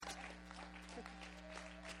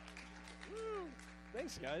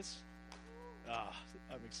Thanks, guys.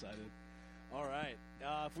 I'm excited. All right.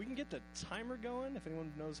 If we can get the timer going, if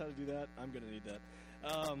anyone knows how to do that, I'm going to need that.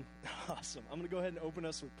 Awesome. I'm going to go ahead and open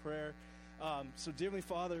us with prayer. So, dear Heavenly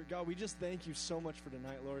Father, God, we just thank you so much for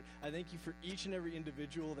tonight, Lord. I thank you for each and every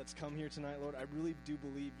individual that's come here tonight, Lord. I really do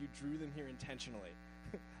believe you drew them here intentionally.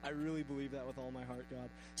 I really believe that with all my heart, God.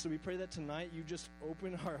 So we pray that tonight you just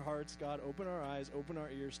open our hearts, God, open our eyes, open our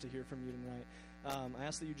ears to hear from you tonight. I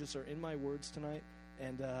ask that you just are in my words tonight.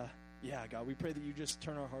 And, yeah, God, we pray that you just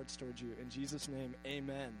turn our hearts towards you. In Jesus' name,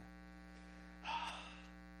 amen.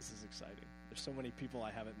 This is exciting. There's so many people I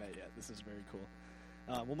haven't met yet. This is very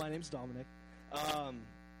cool. Well, my name's Dominick.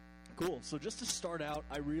 Cool. So just to start out,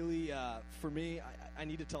 I really, for me, I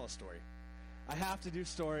need to tell a story. I have to do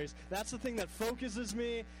stories. That's the thing that focuses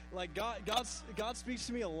me. Like, God speaks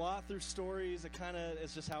to me a lot through stories. It kind of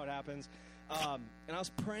is just how it happens. And I was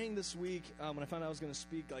praying this week when I found out I was going to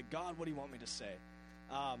speak, like, God, what do you want me to say?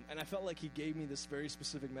 And I felt like he gave me this very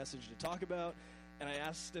specific message to talk about. And I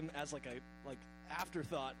asked him as like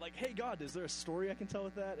afterthought, like, hey, God, is there a story I can tell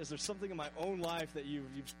with that? Is there something in my own life that you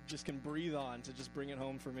just can breathe on to just bring it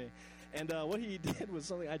home for me? And what he did was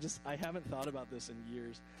something I haven't thought about this in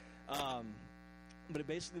years. But it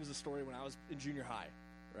basically was a story when I was in junior high,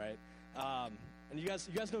 right? And you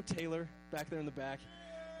guys know Taylor back there in the back?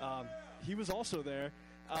 He was also there.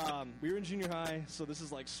 We were in junior high, so this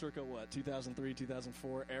is like circa, 2003,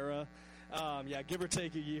 2004 era. Yeah, give or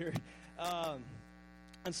take a year.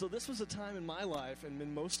 And so this was a time in my life and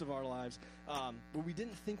in most of our lives where we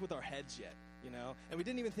didn't think with our heads yet, you know? And we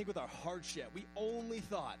didn't even think with our hearts yet. We only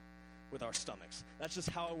thought with our stomachs. That's just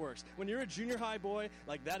how it works. When you're a junior high boy,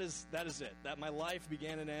 like that is it. That my life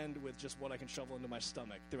began and end with just what I can shovel into my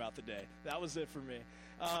stomach throughout the day. That was it for me.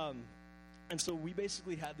 And so we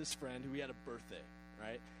basically had this friend who we had a birthday,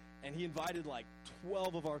 right? And he invited like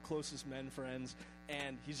 12 of our closest men friends,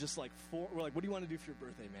 and he's just like, we're like, what do you want to do for your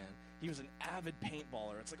birthday, man? He was an avid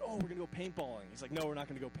paintballer. It's like, oh, we're going to go paintballing. He's like, no, we're not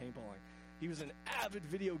going to go paintballing. He was an avid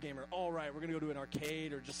video gamer. All right, we're going to go to an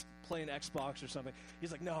arcade or just play an Xbox or something.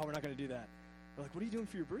 He's like, no, we're not going to do that. We're like, what are you doing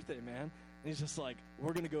for your birthday, man? And he's just like,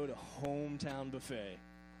 we're going to go to Hometown Buffet.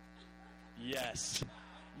 Yes.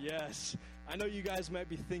 Yes. I know you guys might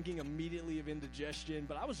be thinking immediately of indigestion,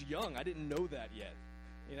 but I was young. I didn't know that yet.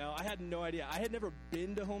 You know, I had no idea. I had never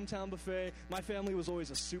been to Hometown Buffet. My family was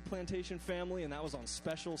always a soup plantation family, and that was on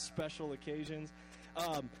special occasions.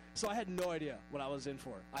 So I had no idea what I was in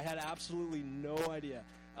for. I had absolutely no idea.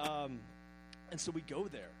 And so we go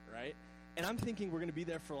there, right? And I'm thinking we're going to be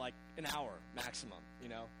there for like an hour maximum, you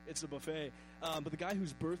know? It's a buffet. But the guy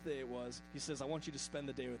whose birthday it was, he says, I want you to spend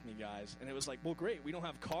the day with me, guys. And it was like, well, great. We don't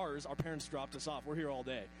have cars. Our parents dropped us off. We're here all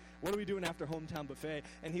day. What are we doing after Hometown Buffet?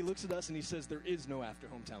 And he looks at us and he says, there is no after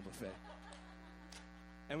Hometown Buffet.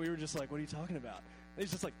 And we were just like, what are you talking about? And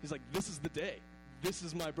he's like, this is the day. This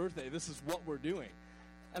is my birthday. This is what we're doing.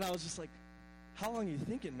 And I was just like, how long are you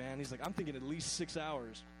thinking, man? He's like, I'm thinking at least 6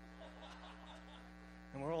 hours.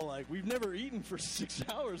 And we're all like, we've never eaten for 6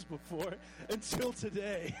 hours before until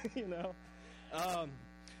today, you know?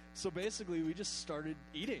 So basically, we just started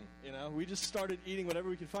eating, you know? We just started eating whatever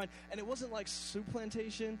we could find. And it wasn't like soup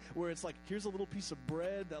plantation where it's like, here's a little piece of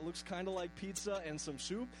bread that looks kind of like pizza and some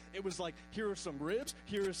soup. It was like, here are some ribs,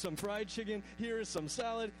 here is some fried chicken, here is some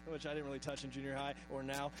salad, which I didn't really touch in junior high or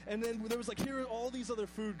now. And then there was like, here are all these other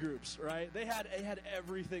food groups, right? They had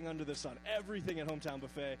everything under the sun, everything at Hometown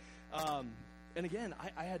Buffet. And again,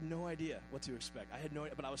 I had no idea what to expect. I had no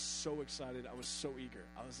idea, but I was so excited. I was so eager.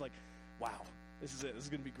 I was like, wow, this is it. This is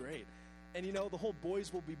going to be great. And, you know, the whole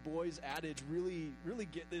boys will be boys adage really, really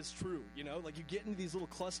get this true, you know? Like, you get into these little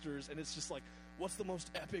clusters, and it's just like, what's the most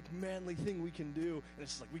epic, manly thing we can do? And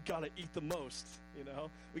it's just like, we got to eat the most, you know?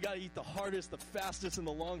 We got to eat the hardest, the fastest, and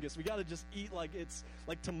the longest. We got to just eat like it's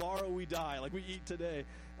like tomorrow we die, like we eat today.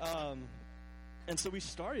 And so we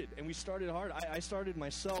started hard. I started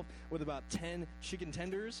myself with about 10 chicken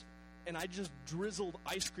tenders, and I just drizzled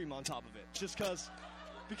ice cream on top of it, just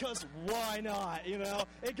because why not, you know?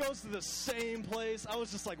 It goes to the same place. I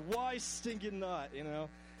was just like, why stinking not, you know?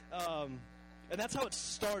 And that's how it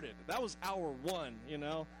started. That was hour 1, you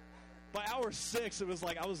know? By hour 6, it was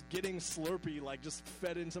like I was getting Slurpee, like just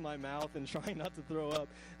fed into my mouth and trying not to throw up.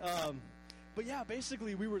 But yeah,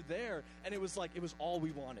 basically we were there, and it was like, it was all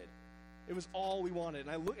we wanted. It was all we wanted.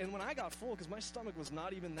 And when I got full, because my stomach was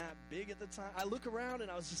not even that big at the time, I look around and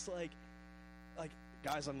I was just like,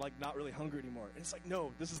 guys, I'm like not really hungry anymore. And it's like,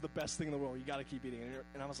 no, this is the best thing in the world. You got to keep eating.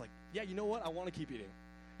 And I was like, yeah, you know what? I want to keep eating.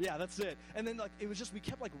 Yeah, that's it. And then like it was just, we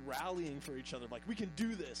kept like rallying for each other. Like, we can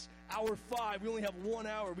do this. Hour 5, we only have 1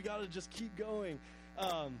 hour. We got to just keep going.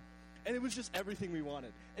 And it was just everything we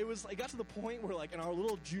wanted. It got to the point where, like, in our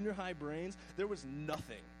little junior high brains, there was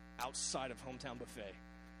nothing outside of Hometown Buffet.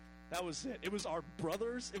 That was it. It was our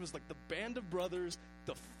brothers. It was like the band of brothers,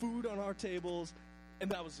 the food on our tables, and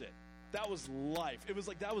that was it. That was life. It was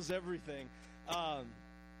like that was everything.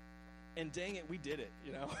 And dang it, we did it,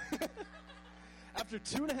 you know. After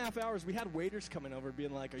 2.5 hours, we had waiters coming over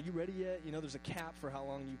being like, are you ready yet? You know, there's a cap for how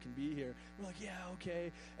long you can be here. We're like, yeah,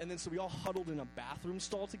 okay. And then so we all huddled in a bathroom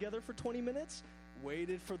stall together for 20 minutes,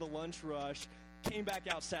 waited for the lunch rush, came back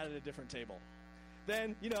out, sat at a different table.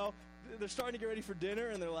 Then, you know, they're starting to get ready for dinner,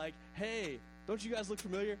 and they're like, hey, don't you guys look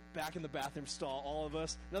familiar? Back in the bathroom stall, all of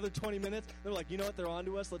us. Another 20 minutes. They're like, you know what? They're on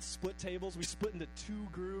to us. Let's split tables. We split into 2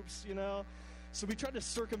 groups, you know. So we tried to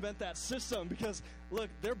circumvent that system because, look,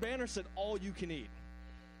 their banner said all you can eat.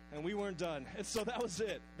 And we weren't done. And so that was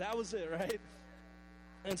it. That was it, right?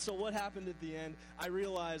 And so what happened at the end, I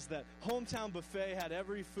realized that Hometown Buffet had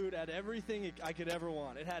every food, had everything I could ever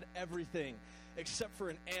want. It had everything except for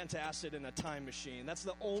an antacid and a time machine. That's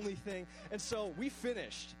the only thing. And so we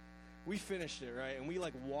finished. We finished it, right? And we,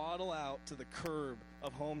 like, waddle out to the curb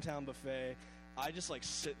of Hometown Buffet. I just, like,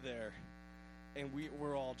 sit there, and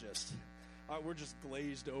we're all just... we're just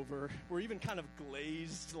glazed over. We're even kind of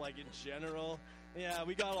glazed, like, in general. Yeah,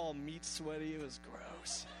 we got all meat sweaty. It was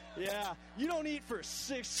gross. Yeah, you don't eat for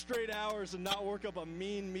 6 straight hours and not work up a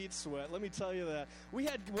mean meat sweat. Let me tell you that. We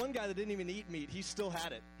had one guy that didn't even eat meat. He still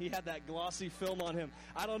had it. He had that glossy film on him.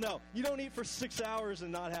 I don't know. You don't eat for 6 hours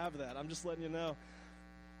and not have that. I'm just letting you know.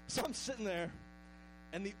 So I'm sitting there,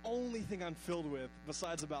 and the only thing I'm filled with,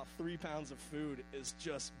 besides about 3 pounds of food, is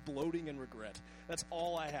just bloating and regret. That's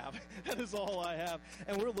all I have. That is all I have.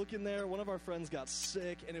 And we're looking there. One of our friends got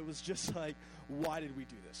sick, and it was just like, why did we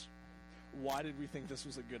do this? Why did we think this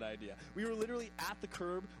was a good idea? We were literally at the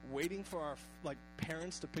curb waiting for our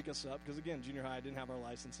parents to pick us up, because, again, junior high, I didn't have our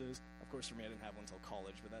licenses. Of course, for me, I didn't have one until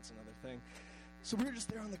college, but that's another thing. So we were just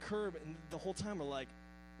there on the curb, and the whole time we're like,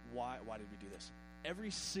 why did we do this?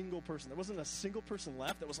 Every single person. There wasn't a single person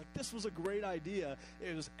left that was like, this was a great idea.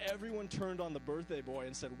 It was everyone turned on the birthday boy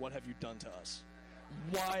and said, what have you done to us?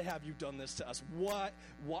 Why have you done this to us? Why?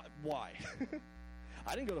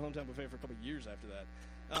 I didn't go to Hometown Buffet for a couple of years after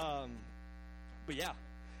that. But yeah,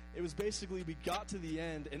 it was basically we got to the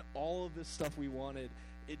end and all of this stuff we wanted,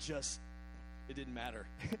 it didn't matter.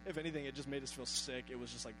 If anything, it just made us feel sick. It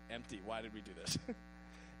was just like empty. Why did we do this?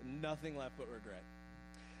 Nothing left but regret.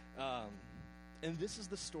 And this is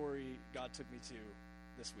the story God took me to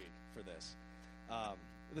this week for this.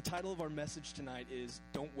 The title of our message tonight is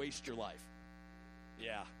Don't Waste Your Life.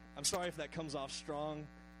 Yeah, I'm sorry if that comes off strong,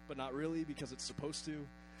 but not really because it's supposed to.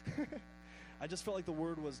 I just felt like the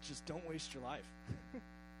word was just don't waste your life.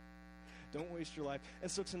 Don't waste your life. And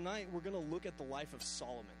so tonight we're going to look at the life of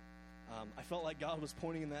Solomon. I felt like God was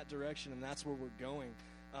pointing in that direction, and that's where we're going.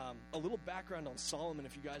 A little background on Solomon,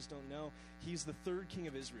 if you guys don't know, he's the 3rd king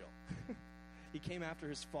of Israel. He came after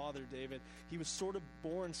his father, David. He was sort of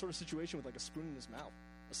born, sort of situation with like a spoon in his mouth.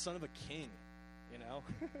 A son of a king, you know.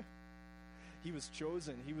 He was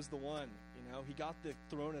chosen. He was the one, you know. He got the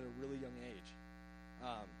throne at a really young age.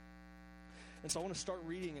 And so I want to start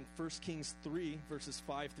reading in 1 Kings 3, verses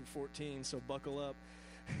 5 through 14, so buckle up.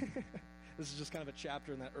 This is just kind of a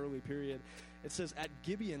chapter in that early period. It says, At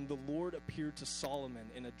Gibeon the Lord appeared to Solomon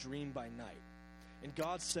in a dream by night. And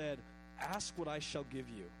God said, Ask what I shall give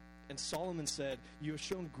you. And Solomon said, You have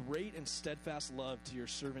shown great and steadfast love to your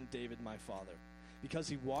servant David my father, because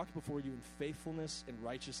he walked before you in faithfulness and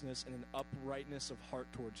righteousness and in uprightness of heart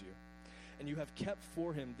towards you. And you have kept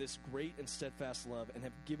for him this great and steadfast love, and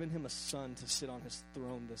have given him a son to sit on his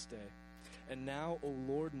throne this day. And now, O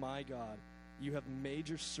Lord my God, you have made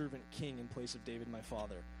your servant king in place of David my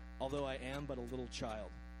father, although I am but a little child.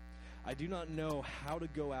 I do not know how to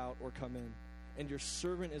go out or come in, and your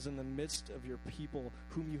servant is in the midst of your people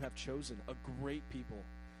whom you have chosen, a great people,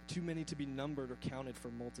 too many to be numbered or counted for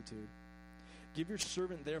multitude. Give your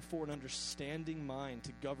servant therefore an understanding mind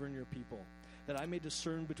to govern your people, that I may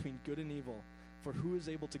discern between good and evil, for who is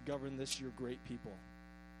able to govern this your great people?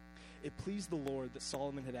 It pleased the Lord that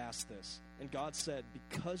Solomon had asked this. And God said,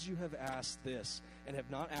 Because you have asked this, and have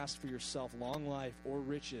not asked for yourself long life or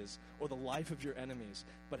riches, or the life of your enemies,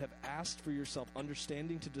 but have asked for yourself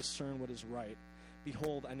understanding to discern what is right,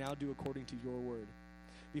 behold, I now do according to your word.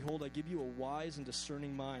 Behold, I give you a wise and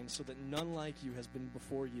discerning mind, so that none like you has been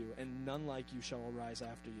before you, and none like you shall arise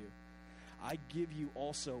after you. I give you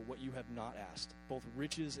also what you have not asked, both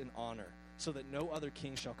riches and honor, so that no other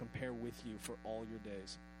king shall compare with you for all your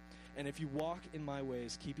days. And if you walk in my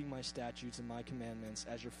ways, keeping my statutes and my commandments,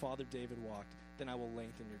 as your father David walked, then I will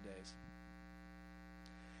lengthen your days.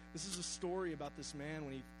 This is a story about this man.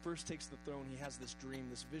 When he first takes the throne, he has this dream,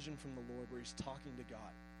 this vision from the Lord where he's talking to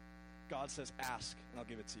God. God says, ask, and I'll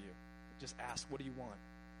give it to you. Just ask, what do you want?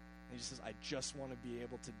 And he just says, I just want to be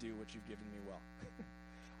able to do what you've given me well.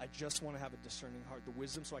 I just want to have a discerning heart, the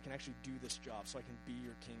wisdom so I can actually do this job, so I can be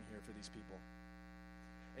your king here for these people.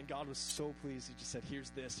 And God was so pleased. He just said, here's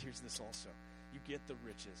this also. You get the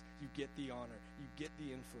riches, you get the honor, you get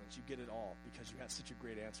the influence, you get it all because you had such a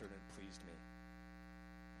great answer and it pleased me.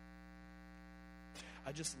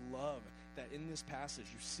 I just love that in this passage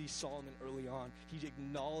you see Solomon early on. He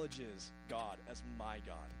acknowledges God as my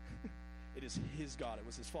God. It is his God. It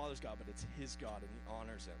was his father's God, but it's his God, and he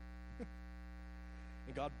honors him.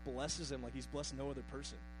 And God blesses him like he's blessed no other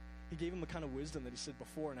person. He gave him the kind of wisdom that he said,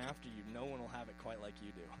 before and after you, no one will have it quite like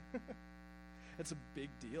you do. It's a big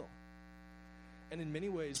deal. And in many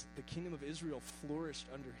ways, the kingdom of Israel flourished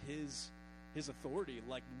under his authority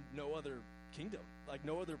like no other kingdom, like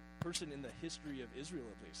no other person in the history of Israel,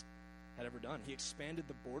 at least, had ever done. He expanded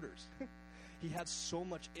the borders. He had so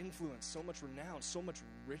much influence, so much renown, so much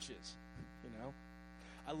riches,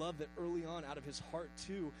 I love that early on, out of his heart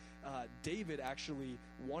too, David actually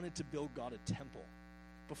wanted to build God a temple.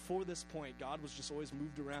 Before this point, God was just always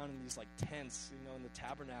moved around in these like tents, in the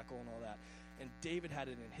tabernacle and all that. And David had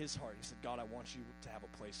it in his heart. He said, God, I want you to have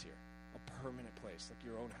a place here, a permanent place, like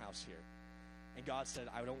your own house here. And God said,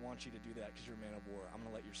 I don't want you to do that because you're a man of war. I'm going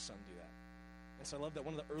to let your son do that. And so I love that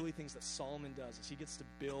one of the early things that Solomon does is he gets to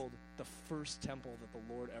build the first temple that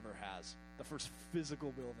the Lord ever has, the first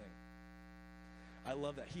physical building. I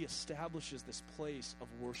love that he establishes this place of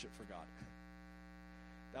worship for God.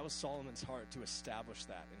 That was Solomon's heart, to establish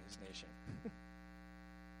that in his nation.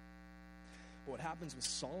 But what happens with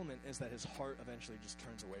Solomon is that his heart eventually just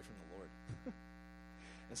turns away from the Lord.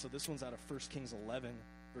 And so this one's out of 1 Kings 11,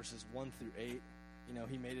 verses 1 through 8.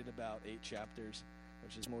 He made it about 8 chapters,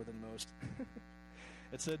 which is more than most.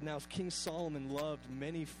 It said, now King Solomon loved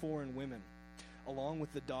many foreign women, along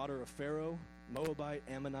with the daughter of Pharaoh, Moabite,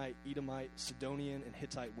 Ammonite, Edomite, Sidonian, and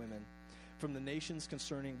Hittite women, from the nations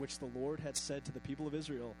concerning which the Lord had said to the people of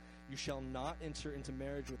Israel, you shall not enter into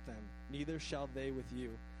marriage with them, neither shall they with you,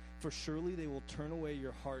 for surely they will turn away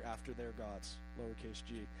your heart after their gods, lowercase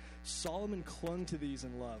g. Solomon clung to these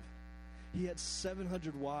in love. He had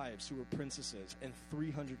 700 wives who were princesses and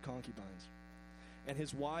 300 concubines, and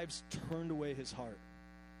his wives turned away his heart.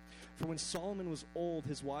 For when Solomon was old,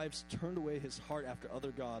 his wives turned away his heart after other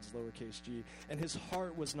gods, lowercase g, and his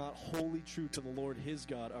heart was not wholly true to the Lord his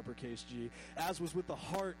God, uppercase G, as was with the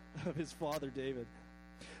heart of his father David.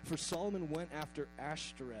 For Solomon went after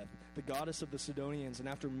Ashtoreth, the goddess of the Sidonians, and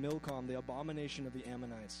after Milcom, the abomination of the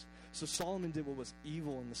Ammonites. So Solomon did what was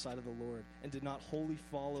evil in the sight of the Lord, and did not wholly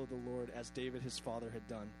follow the Lord as David his father had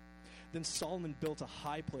done. Then Solomon built a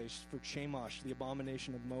high place for Chemosh, the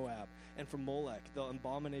abomination of Moab, and for Molech, the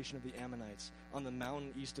abomination of the Ammonites, on the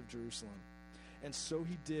mountain east of Jerusalem. And so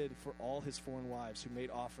he did for all his foreign wives who made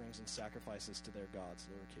offerings and sacrifices to their gods,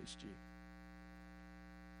 lowercase g.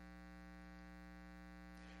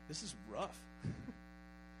 This is rough.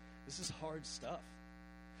 This is hard stuff.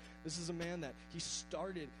 This is a man that he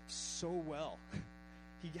started so well.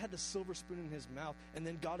 He had the silver spoon in his mouth, and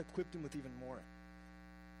then God equipped him with even more.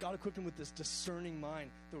 God equipped him with this discerning mind,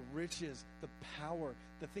 the riches, the power,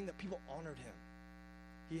 the thing that people honored him.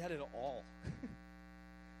 He had it all.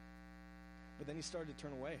 But then he started to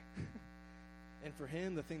turn away. And for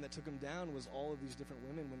him, the thing that took him down was all of these different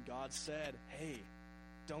women when God said, hey,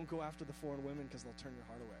 don't go after the foreign women because they'll turn your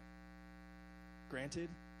heart away. Granted,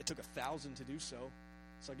 it took 1,000 to do so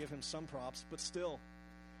I give him some props, but still,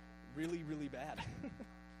 really, really bad.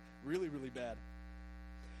 Really, really bad.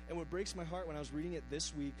 And what breaks my heart when I was reading it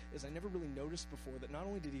this week is I never really noticed before that not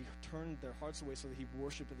only did he turn their hearts away so that he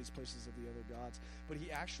worshipped at these places of the other gods, but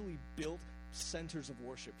he actually built centers of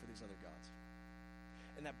worship for these other gods.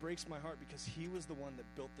 And that breaks my heart because he was the one that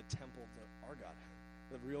built the temple of our God,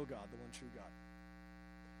 the real God, the one true God.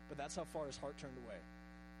 But that's how far his heart turned away.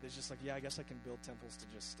 It's just like, yeah, I guess I can build temples to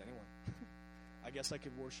just anyone. I guess I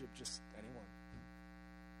could worship just anyone.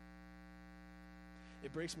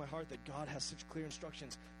 It breaks my heart that God has such clear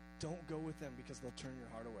instructions. Don't go with them because they'll turn your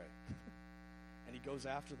heart away. And he goes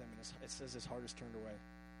after them, and it says his heart is turned away.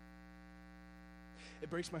 It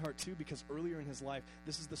breaks my heart, too, because earlier in his life,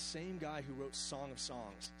 this is the same guy who wrote Song of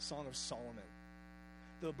Songs, Song of Solomon.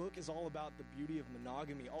 The book is all about the beauty of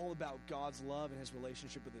monogamy, all about God's love and his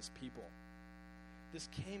relationship with his people. This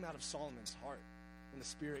came out of Solomon's heart, and the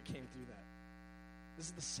Spirit came through that. This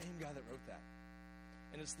is the same guy that wrote that.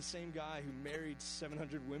 And it's the same guy who married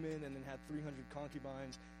 700 women and then had 300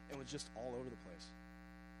 concubines and was just all over the place.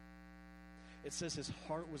 It says his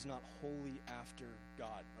heart was not wholly after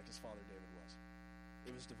God like his father David was.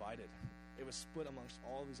 It was divided. It was split amongst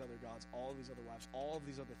all of these other gods, all of these other wives, all of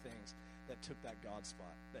these other things that took that God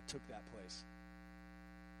spot, that took that place.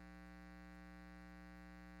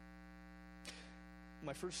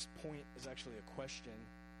 My first point is actually a question,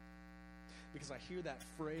 because I hear that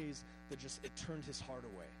phrase that just, it turned his heart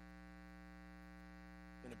away.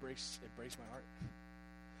 And it breaks my heart.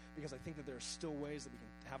 Because I think that there are still ways that we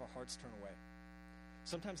can have our hearts turn away.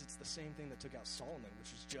 Sometimes it's the same thing that took out Solomon,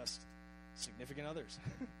 which is just significant others.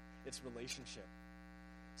 It's relationship.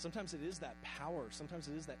 Sometimes it is that power. Sometimes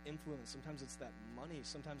it is that influence. Sometimes it's that money.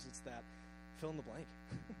 Sometimes it's that fill in the blank.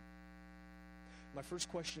 My first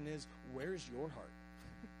question is, where is your heart?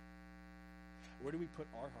 Where do we put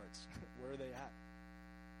our hearts? Where are they at?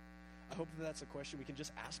 I hope that that's a question we can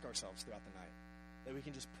just ask ourselves throughout the night, that we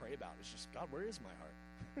can just pray about. It's just, God, where is my heart?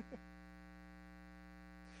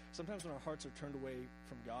 Sometimes when our hearts are turned away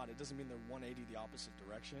from God, it doesn't mean they're 180 the opposite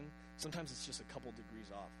direction. Sometimes it's just a couple degrees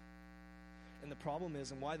off. And the problem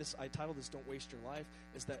is, and why I titled this "Don't Waste Your Life,"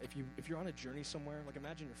 is that if you're on a journey somewhere, like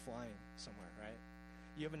imagine you're flying somewhere, right?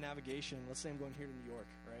 You have a navigation. Let's say I'm going here to New York,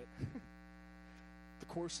 right? The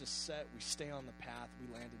course is set. We stay on the path.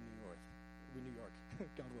 We land in New York,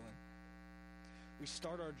 God willing. We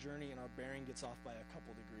start our journey and our bearing gets off by a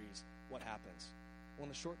couple degrees. What happens? Well, in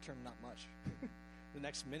the short term, not much. The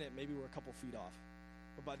next minute, maybe we're a couple feet off.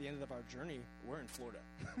 But by the end of our journey, we're in Florida.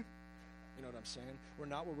 You know what I'm saying? We're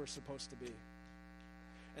not where we're supposed to be.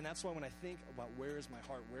 And that's why when I think about where is my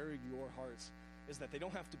heart, where are your hearts, is that they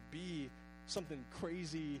don't have to be something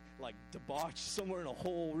crazy, like debauched somewhere in a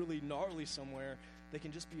hole, really gnarly somewhere. They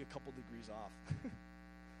can just be a couple degrees off.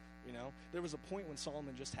 You know? There was a point when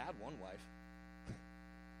Solomon just had one wife.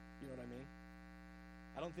 You know what I mean?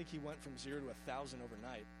 I don't think he went from 0 to 1,000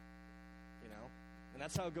 overnight. You know? And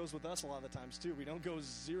that's how it goes with us a lot of the times too. We don't go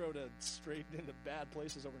 0 to straight into bad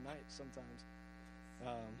places overnight sometimes.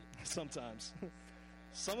 Sometimes.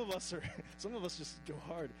 Some of us just go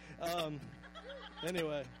hard.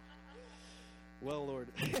 Anyway. Well, Lord.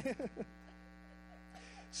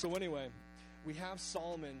 So anyway, we have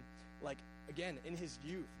Solomon, like, again, in his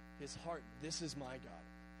youth, his heart, this is my God.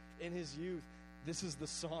 In his youth, this is the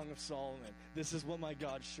Song of Solomon. This is what my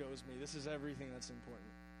God shows me. This is everything that's important.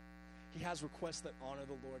 He has requests that honor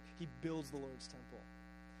the Lord. He builds the Lord's temple.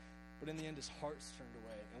 But in the end, his heart's turned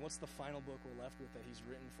away. And what's the final book we're left with that he's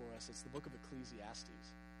written for us? It's the book of Ecclesiastes.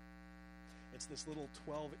 It's this little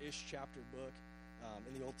 12-ish chapter book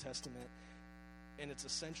in the Old Testament. And it's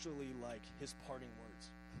essentially like his parting words.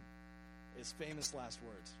 His famous last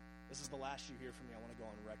words. This is the last you hear from me. I want to go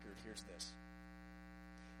on record. Here's this.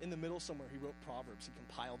 In the middle somewhere, he wrote Proverbs. He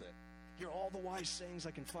compiled it. Here are all the wise sayings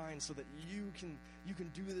I can find so that you can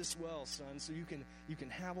do this well, son. So you can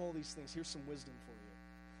have all these things. Here's some wisdom for you.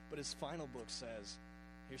 But his final book says,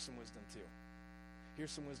 here's some wisdom too.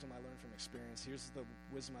 Here's some wisdom I learned from experience. Here's the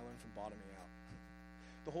wisdom I learned from bottoming out.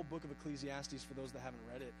 The whole book of Ecclesiastes, for those that haven't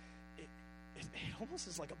read it, it almost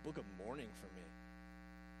is like a book of mourning for me.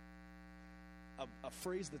 A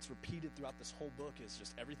phrase that's repeated throughout this whole book is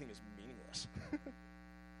just everything is meaningless.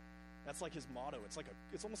 That's like his motto.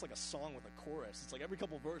 It's almost like a song with a chorus. It's like every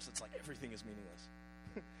couple verses, it's like everything is meaningless.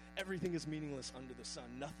 Everything is meaningless under the sun.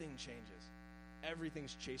 Nothing changes.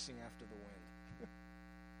 Everything's chasing after the wind.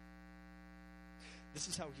 This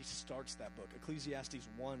is how he starts that book. Ecclesiastes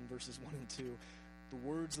 1, verses 1 and 2. The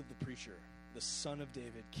words of the preacher, the son of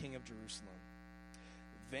David, king of Jerusalem.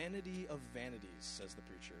 Vanity of vanities, says the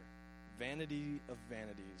preacher. Vanity of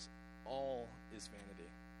vanities. All is vanity.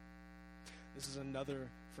 This is another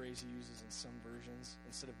phrase he uses in some versions.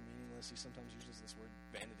 Instead of meaningless, he sometimes uses this word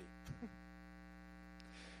vanity.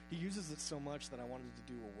 He uses it so much that I wanted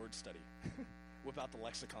to do a word study. Whip out the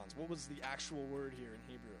lexicons. What was the actual word here in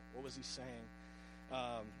Hebrew? What was he saying?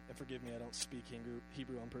 And forgive me, I don't speak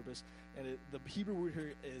Hebrew on purpose. And the Hebrew word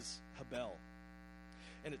here is habel.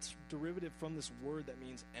 And it's derivative from this word that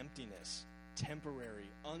means emptiness, temporary,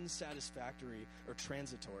 unsatisfactory, or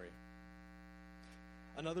transitory.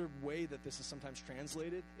 Another way that this is sometimes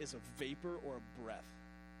translated is a vapor or a breath.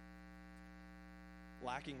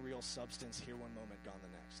 Lacking real substance, here one moment, gone the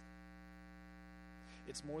next.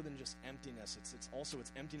 It's more than just emptiness. It's also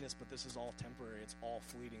emptiness, but this is all temporary. It's all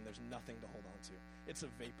fleeting. There's nothing to hold on to. It's a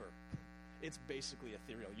vapor. It's basically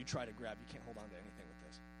ethereal. You try to grab, you can't hold on to anything with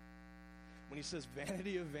this. When he says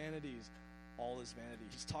vanity of vanities, all is vanity,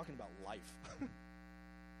 he's talking about life.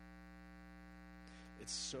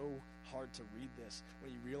 It's so hard to read this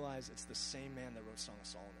when you realize it's the same man that wrote Song of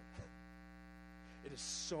Solomon. It is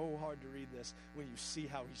so hard to read this when you see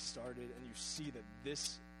how he started and you see that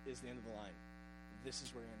this is the end of the line. This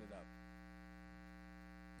is where he ended up.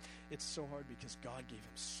 It's so hard because God gave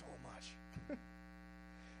him so much. And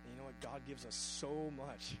you know what? God gives us so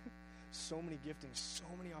much. So many giftings, so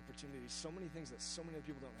many opportunities, so many things that so many other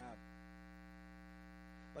people don't have.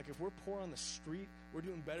 Like if we're poor on the street, we're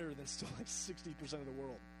doing better than still like 60% of the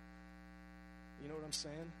world. You know what I'm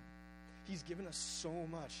saying? He's given us so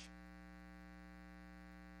much.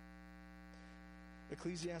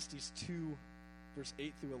 Ecclesiastes 2, verse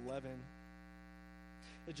 8 through 11,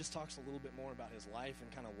 it just talks a little bit more about his life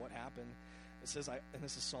and kind of what happened. It says, and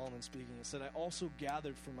this is Solomon speaking, it said, I also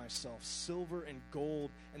gathered for myself silver and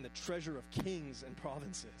gold and the treasure of kings and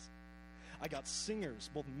provinces. I got singers,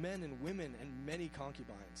 both men and women, and many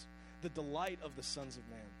concubines, the delight of the sons of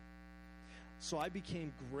man. So I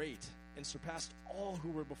became great and surpassed all who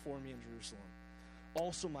were before me in Jerusalem.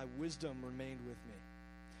 Also my wisdom remained with me.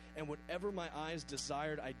 And whatever my eyes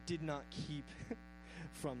desired, I did not keep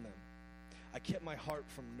from them. I kept my heart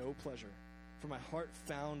from no pleasure, for my heart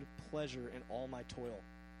found pleasure in all my toil.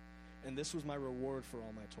 And this was my reward for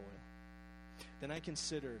all my toil. Then I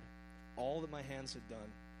considered all that my hands had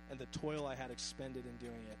done, and the toil I had expended in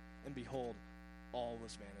doing it. And behold, all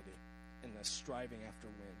was vanity, and a striving after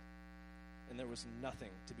wind. And there was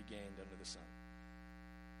nothing to be gained under the sun.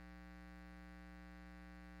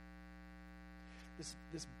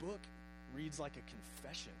 This book reads like a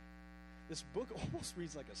confession. This book almost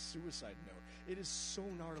reads like a suicide note. It is so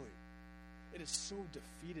gnarly. It is so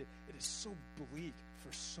defeated. It is so bleak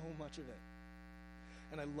for so much of it.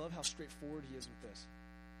 And I love how straightforward he is with this.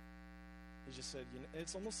 He just said,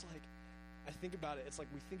 it's almost like, I think about it, it's like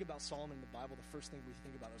we think about Solomon in the Bible, the first thing we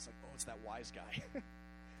think about is like, oh, it's that wise guy.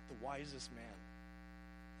 The wisest man.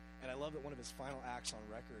 And I love that one of his final acts on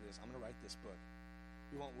record is, I'm going to write this book.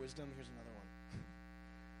 You want wisdom? Here's another one.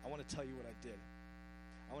 I want to tell you what I did.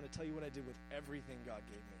 I want to tell you what I did with everything God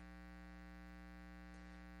gave me.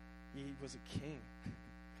 He was a king.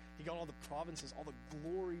 He got all the provinces, all the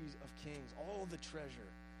glories of kings, all the treasure,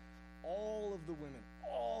 all of the women,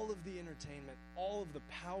 all of the entertainment, all of the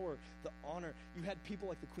power, the honor. You had people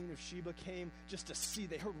like the Queen of Sheba came just to see.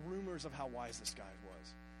 They heard rumors of how wise this guy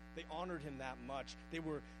was. They honored him that much.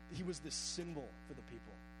 He was this symbol for the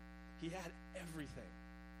people. He had everything.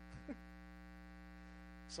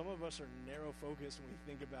 Some of us are narrow focused when we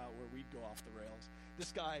think about where we'd go off the rails.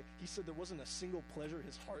 This guy, he said there wasn't a single pleasure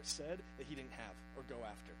his heart said that he didn't have or go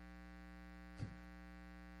after.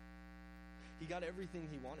 He got everything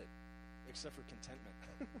he wanted, except for contentment,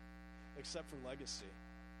 except for legacy.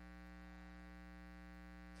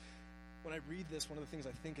 When I read this, one of the things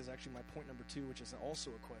I think is actually my point number 2, which is also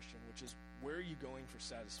a question, which is, where are you going for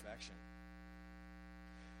satisfaction?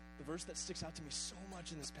 The verse that sticks out to me so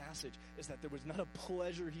much in this passage is that there was not a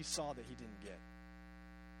pleasure he saw that he didn't get.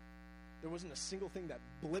 There wasn't a single thing that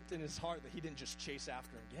blipped in his heart that he didn't just chase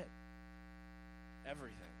after and get.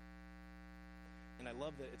 Everything. And I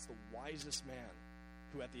love that it's the wisest man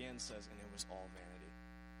who at the end says, and it was all vanity.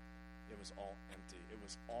 It was all empty. It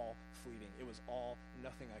was all fleeting. It was all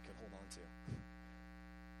nothing I could hold on to.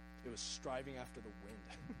 It was striving after the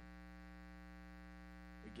wind.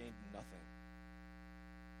 We gained nothing.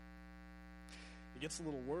 It gets a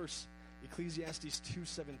little worse. Ecclesiastes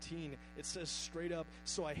 2:17, it says straight up,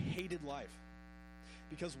 so I hated life,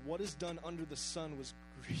 because what is done under the sun was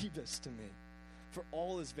grievous to me, for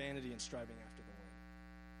all is vanity and striving after the wind.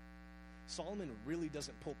 Solomon really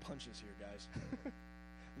doesn't pull punches here, guys.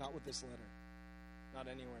 Not with this letter. Not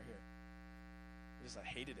anywhere here. It is, I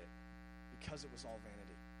hated it because it was all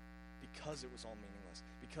vanity, because it was all meaningless,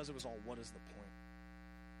 because it was all what is the point.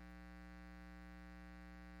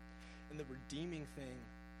 And the redeeming thing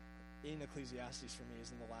in Ecclesiastes for me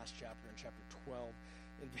is in the last chapter, in chapter 12.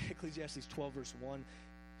 In Ecclesiastes 12, verse 1,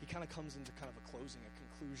 he kind of comes into kind of a closing, a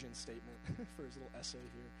conclusion statement for his little essay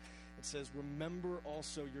here. It says, remember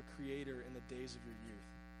also your Creator in the days of your youth,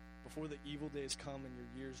 before the evil days come and your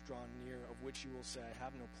years draw near, of which you will say, I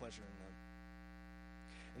have no pleasure in them.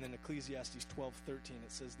 And then Ecclesiastes 12:13,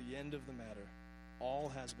 it says, the end of the matter, all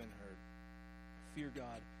has been heard. Fear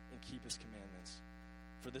God and keep his commandments,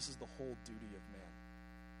 for this is the whole duty of man.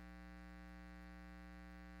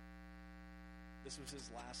 This was his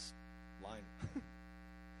last line.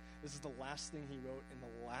 This is the last thing he wrote in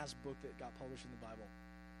the last book that got published in the Bible.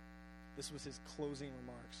 This was his closing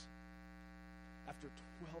remarks. After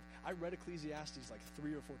 12, I read Ecclesiastes like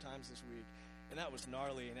 3 or 4 times this week, and that was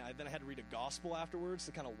gnarly. And then I had to read a gospel afterwards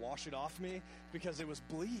to kind of wash it off me, because it was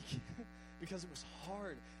bleak, because it was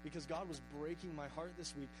hard, because God was breaking my heart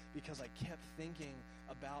this week, because I kept thinking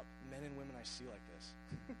about men and women I see like this.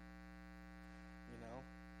 You know?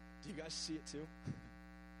 Do you guys see it too?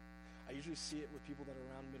 I usually see it with people that are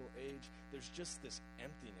around middle age. There's just this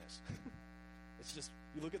emptiness. It's just,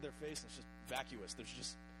 you look at their face and it's just vacuous.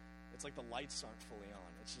 It's like the lights aren't fully on.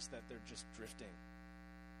 It's just that they're just drifting.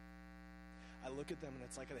 I look at them and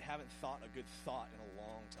it's like they haven't thought a good thought in a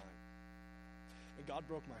long time. And God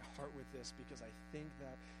broke my heart with this because I think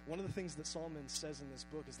that one of the things that Solomon says in this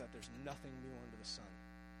book is that there's nothing new under the sun.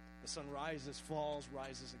 The sun rises, falls,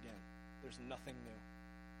 rises again. There's nothing new.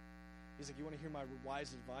 He's like, you want to hear my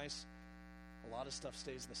wise advice? A lot of stuff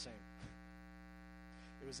stays the same.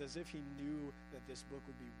 It was as if he knew that this book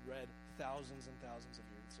would be read thousands and thousands of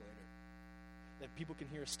years later. That people can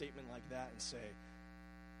hear a statement like that and say,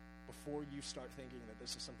 before you start thinking that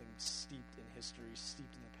this is something steeped in history,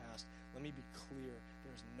 steeped in the past, let me be clear,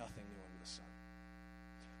 there's nothing new under the sun.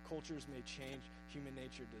 Cultures may change, human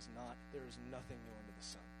nature does not. There is nothing new under the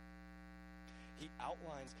sun. He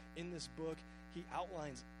outlines, in this book, he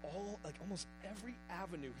outlines almost every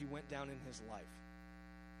avenue he went down in his life.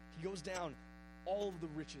 He goes down all of the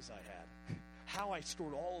riches I had, how I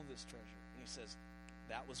stored all of this treasure. And he says,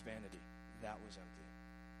 that was vanity. That was empty.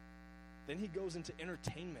 Then he goes into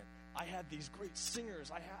entertainment. I had these great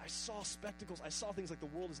singers. I saw spectacles. I saw things like the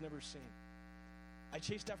world has never seen. I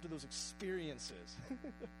chased after those experiences.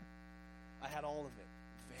 I had all of it.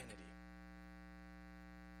 Vanity.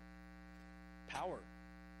 Power,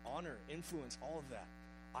 honor, influence, all of that.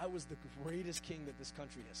 I was the greatest king that this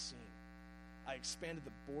country has seen. I expanded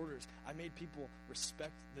the borders. I made people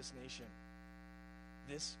respect this nation.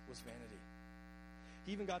 This was vanity.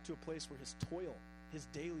 He even got to a place where his toil, his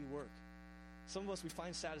daily work. Some of us, we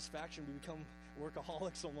find satisfaction. We become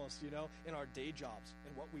workaholics almost, in our day jobs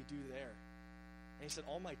and what we do there. And he said,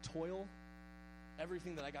 all my toil,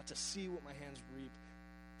 everything that I got to see what my hands reaped,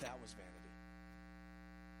 that was vanity.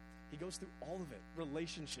 He goes through all of it.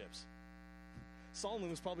 Relationships. Solomon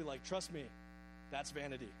was probably like, trust me, that's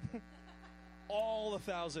vanity. All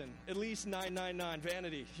 1,000, at least 999,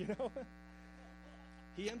 vanity,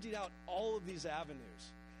 He emptied out all of these avenues.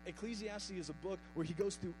 Ecclesiastes is a book where he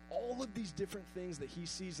goes through all of these different things that he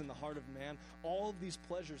sees in the heart of man, all of these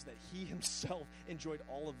pleasures that he himself enjoyed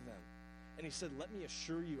all of them. And he said, let me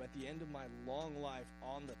assure you, at the end of my long life,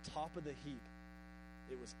 on the top of the heap,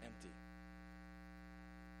 it was empty.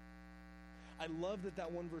 I love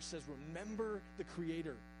that one verse says, remember the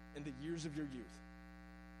Creator in the years of your youth.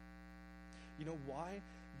 You know why?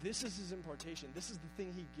 This is his impartation. This is the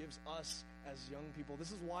thing he gives us as young people.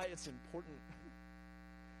 This is why it's important.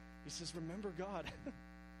 He says, remember God.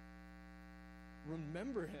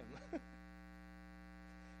 Remember him.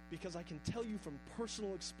 Because I can tell you from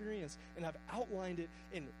personal experience, and I've outlined it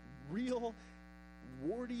in real,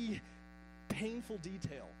 warty, painful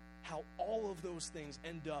detail, how all of those things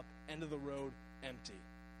end up, end of the road, empty.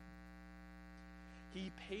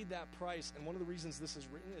 He paid that price, and one of the reasons this is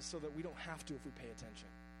written is so that we don't have to if we pay attention.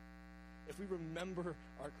 If we remember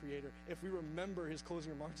our Creator, if we remember his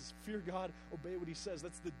closing remarks, is fear God, obey what he says.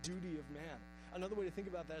 That's the duty of man. Another way to think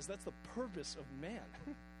about that is that's the purpose of man.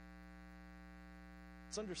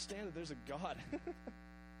 Let's understand that there's a God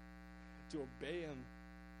to obey him,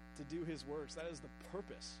 to do his works. That is the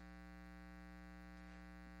purpose.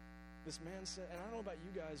 This man said, and I don't know about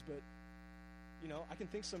you guys, but, I can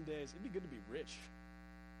think some days, it'd be good to be rich.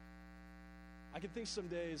 I can think some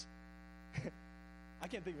days, I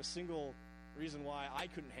can't think of a single reason why I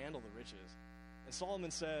couldn't handle the riches. And Solomon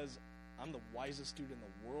says, I'm the wisest dude in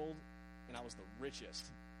the world, and I was the richest.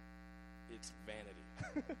 It's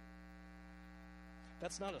vanity.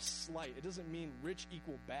 That's not a slight. It doesn't mean rich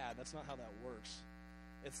equal bad. That's not how that works.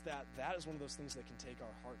 It's that is one of those things that can take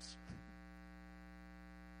our hearts.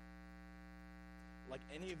 Like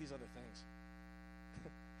any of these other things.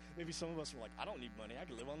 Maybe some of us are like, I don't need money. I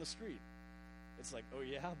can live on the street. It's like, oh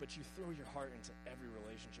yeah, but you throw your heart into every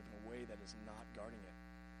relationship in a way that is not guarding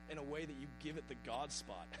it. In a way that you give it the God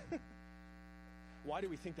spot. Why do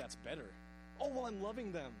we think that's better? Oh, well, I'm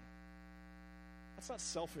loving them. That's not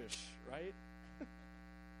selfish, right?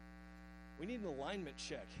 We need an alignment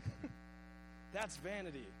check. That's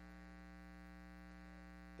vanity.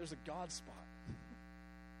 There's a God spot.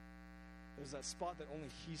 There's that spot that only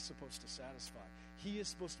he's supposed to satisfy. He is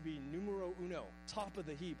supposed to be numero uno, top of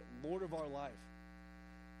the heap, Lord of our life.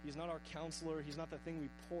 He's not our counselor. He's not the thing we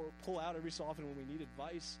pull out every so often when we need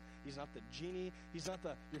advice. He's not the genie. He's not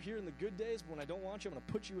you're here in the good days, but when I don't want you, I'm going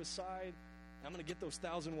to put you aside, and I'm going to get those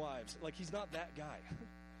 1,000 wives. Like, he's not that guy.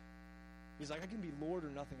 He's like, I can be Lord or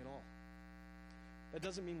nothing at all. That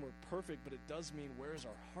doesn't mean we're perfect, but it does mean where is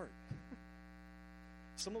our heart?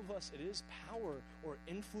 Some of us, it is power or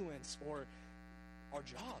influence or our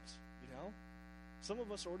jobs, Some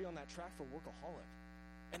of us are already on that track for workaholic.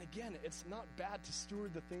 And again, it's not bad to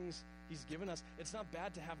steward the things he's given us. It's not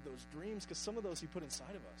bad to have those dreams, because some of those he put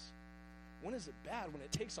inside of us. When is it bad? When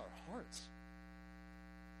it takes our hearts.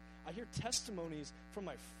 I hear testimonies from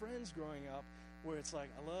my friends growing up where it's like,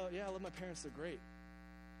 I love my parents, they're great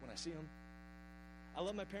when I see them. I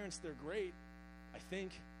love my parents, they're great, I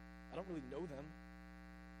think. I don't really know them.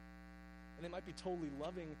 And they might be totally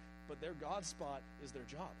loving, but their God spot is their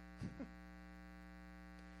job.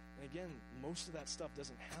 And again, most of that stuff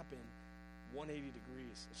doesn't happen 180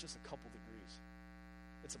 degrees. It's just a couple degrees.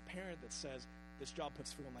 It's a parent that says, this job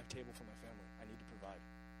puts food on my table for my family. I need to provide.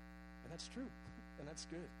 And that's true. And that's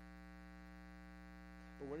good.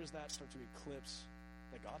 But where does that start to eclipse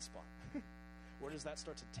the God spot? Where does that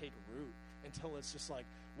start to take root until it's just like,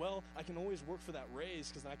 well, I can always work for that raise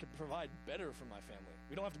because then I can provide better for my family.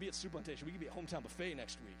 We don't have to be at Soup Plantation. We can be at Hometown Buffet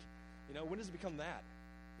next week. When does it become that?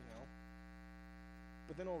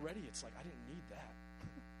 But then already it's like, I didn't need that.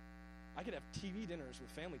 I could have TV dinners with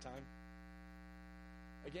family time.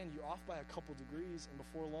 Again, you're off by a couple degrees, and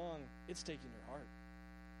before long, it's taking your heart.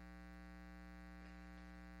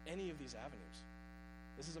 Any of these avenues.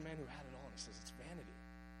 This is a man who had it all, and he says it's vanity.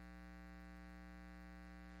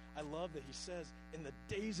 I love that he says, in the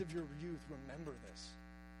days of your youth, remember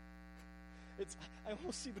this. I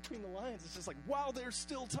almost see between the lines, it's just like, wow, there's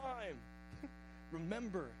still time.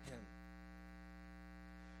 Remember him.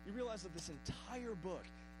 You realize that this entire book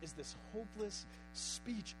is this hopeless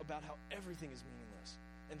speech about how everything is meaningless.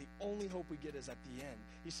 And the only hope we get is at the end.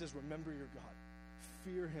 He says, remember your God.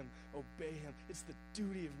 Fear him. Obey him. It's the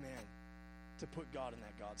duty of man to put God in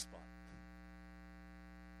that God spot.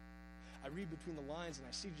 I read between the lines and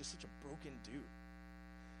I see just such a broken dude.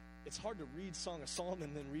 It's hard to read Song of Solomon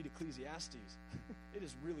and then read Ecclesiastes. It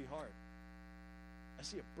is really hard. I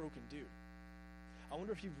see a broken dude. I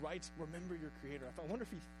wonder if he writes, remember your Creator. I wonder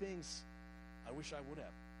if he thinks, I wish I would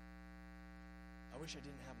have. I wish I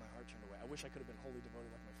didn't have my heart turned away. I wish I could have been wholly devoted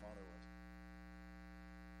like my father was.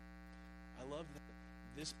 I love that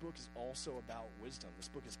this book is also about wisdom. This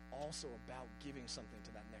book is also about giving something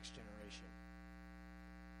to that next generation.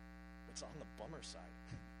 It's on the bummer side.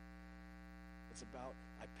 It's about,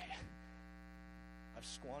 I've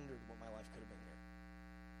squandered what my life could have been here.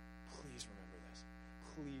 Please remember this.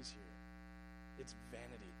 Please hear it. It's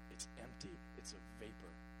vanity. It's empty. It's a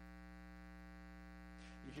vapor.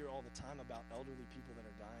 You hear all the time about elderly people that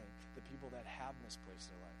are dying, the people that have misplaced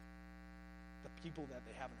their life, the people that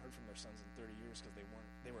they haven't heard from their sons in 30 years because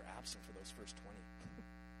they were absent for those first 20.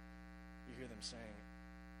 You hear them saying,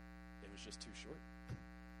 it was just too short,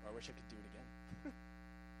 or I wish I could do it again.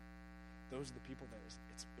 Those are the people that it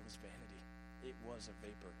was vanity. It was a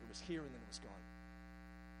vapor. It was here and then it was gone.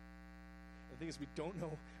 The thing is, we don't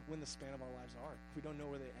know when the span of our lives are. We don't know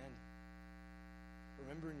where they end.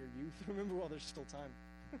 Remember in your youth. Remember while there's still time.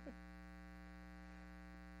 I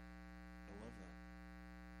love that.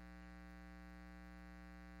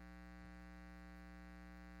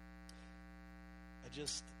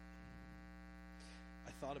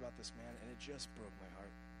 I thought about this man, and it just broke my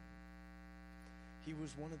heart. He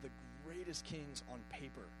was one of the greatest kings on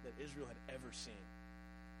paper that Israel had ever seen.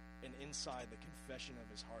 And inside the confession of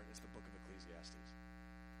his heart is the book of Ecclesiastes.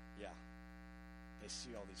 Yeah, they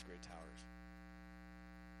see all these great towers,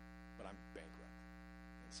 but I'm bankrupt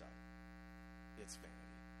inside. It's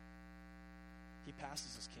vanity. He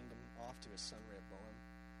passes his kingdom off to his son Rehoboam.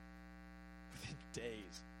 Within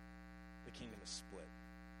days, the kingdom is split.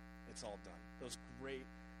 It's all done. The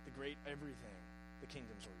great everything, the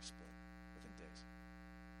kingdom's already split within days.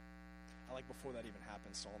 I like before that even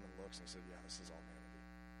happened, Solomon looks and he said, yeah, this is all vanity.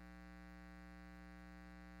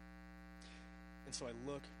 And so I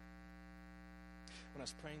look, when I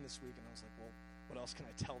was praying this week, and I was like, well, what else can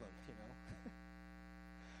I tell them,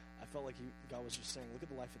 I felt like God was just saying, look at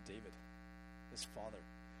the life of David, his father.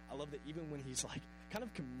 I love that even when he's like kind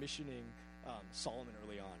of commissioning Solomon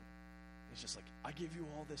early on, he's just like, I give you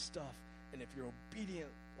all this stuff, and if you're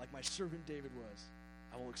obedient like my servant David was,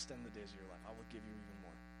 I will extend the days of your life. I will give you even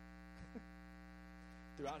more.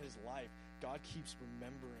 Throughout his life, God keeps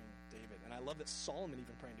remembering David. And I love that Solomon,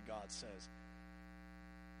 even praying to God, says,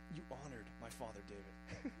 you honored my father David.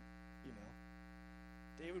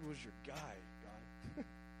 David was your guy, God.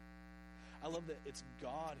 I love that it's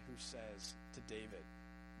God who says to David,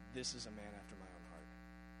 this is a man after my own heart.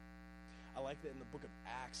 I like that in the book of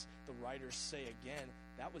Acts, the writers say again,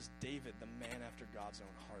 that was David, the man after God's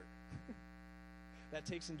own heart. That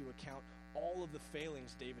takes into account all of the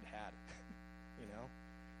failings David had.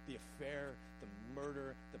 The affair, the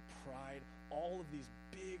murder, the pride, all of these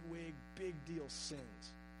big deal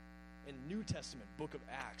sins. In New Testament, book of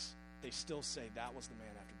Acts, they still say that was the man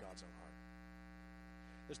after God's own heart.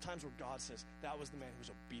 There's times where God says, that was the man who was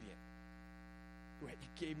obedient,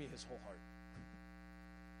 he gave me his whole heart.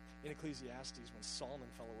 In Ecclesiastes, when Solomon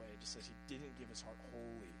fell away, it just says he didn't give his heart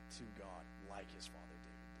wholly to God like his father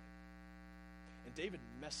David did. And David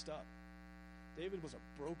messed up. David was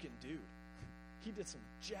a broken dude. He did some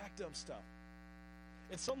jacked up stuff.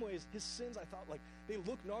 In some ways, his sins, I thought, like, they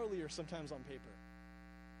look gnarlier sometimes on paper.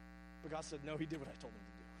 But God said, no, he did what I told him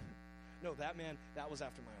to do. No, that man, that was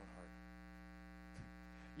after my own heart.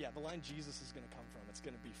 Yeah, the line Jesus is going to come from, it's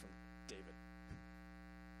going to be from David.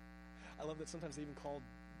 I love that sometimes they even called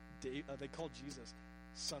Jesus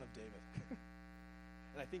son of David.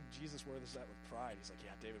 And I think Jesus wears that with pride. He's like,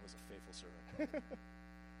 yeah, David was a faithful servant.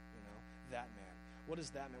 That man. What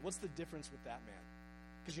is that man? What's the difference with that man?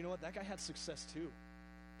 Because you know what? That guy had success too.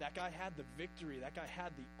 That guy had the victory. That guy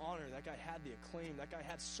had the honor. That guy had the acclaim. That guy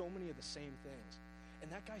had so many of the same things.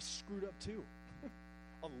 And that guy screwed up too.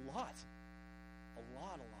 A lot.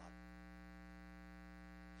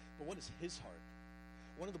 But what is his heart?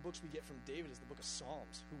 One of the books we get from David is the book of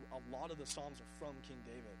Psalms, who a lot of the Psalms are from King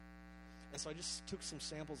David. And so I just took some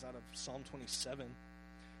samples out of Psalm 27,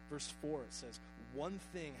 verse 4. It says, "One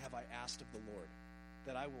thing have I asked of the Lord,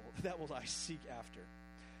 that will I seek after,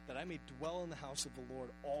 that I may dwell in the house of the Lord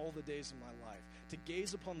all the days of my life, to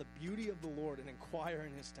gaze upon the beauty of the Lord and inquire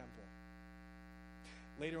in his temple."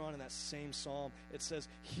 Later on in that same psalm, it says,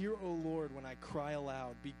 "Hear, O Lord, when I cry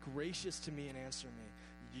aloud. Be gracious to me and answer me.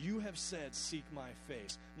 You have said, seek my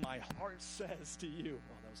face. My heart says to you,"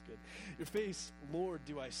 oh, that was good, "Your face, Lord,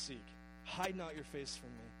 do I seek. Hide not your face from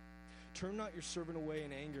me. Turn not your servant away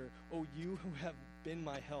in anger. O you who have been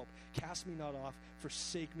my help, cast me not off,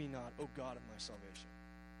 forsake me not, O God of my salvation."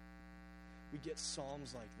 We get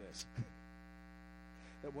psalms like this.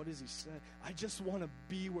 That what does he say? I just want to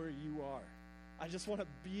be where you are. I just want to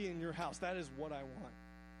be in your house. That is what I want.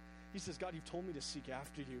 He says, God, you've told me to seek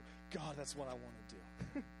after you. God, that's what I want to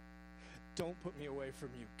do. Don't put me away from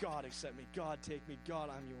you. God, accept me. God, take me. God,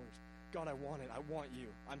 I'm yours. God, I want it. I want you.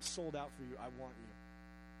 I'm sold out for you. I want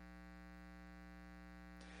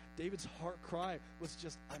you. David's heart cry was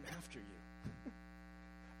just, I'm after you.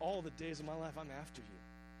 All the days of my life, I'm after you.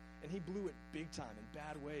 And he blew it big time in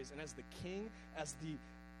bad ways. And as the king, as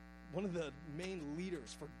one of the main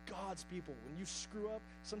leaders for God's people, when you screw up,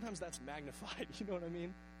 sometimes that's magnified. You know what I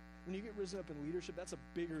mean? When you get risen up in leadership, that's a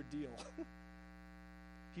bigger deal.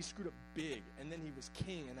 He screwed up big, and then he was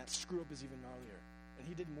king, and that screw up is even gnarlier. And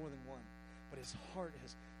he did more than one. But his heart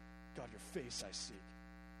is, God, your face I seek.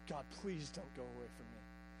 God, please don't go away from me.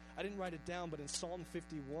 I didn't write it down, but in Psalm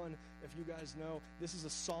 51, if you guys know, this is a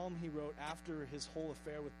psalm he wrote after his whole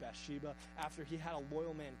affair with Bathsheba, after he had a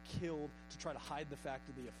loyal man killed to try to hide the fact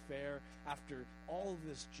of the affair, after all of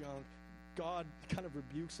this junk. God kind of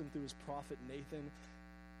rebukes him through his prophet Nathan,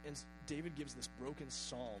 and David gives this broken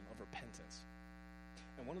psalm of repentance.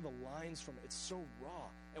 And one of the lines from it, it's so raw,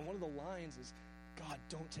 and one of the lines is, God,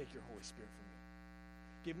 don't take your Holy Spirit from me.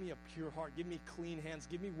 Give me a pure heart. Give me clean hands.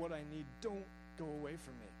 Give me what I need. Don't go away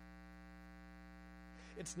from me.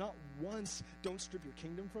 It's not once, don't strip your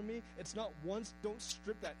kingdom from me. It's not once, don't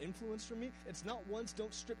strip that influence from me. It's not once,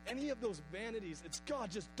 don't strip any of those vanities. It's,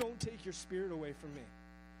 God, just don't take your spirit away from me.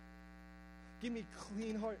 Give me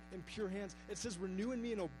clean heart and pure hands. It says, renew in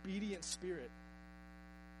me an obedient spirit.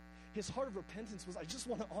 His heart of repentance was, I just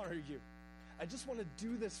want to honor you. I just want to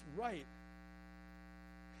do this right.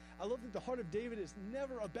 I love that the heart of David is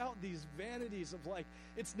never about these vanities of like,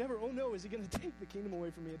 it's never, oh no, is he going to take the kingdom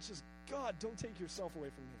away from me? It's just, God, don't take yourself away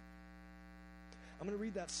from me. I'm going to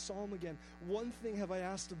read that psalm again. One thing have I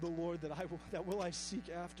asked of the Lord that will I seek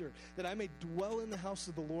after, that I may dwell in the house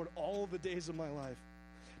of the Lord all the days of my life,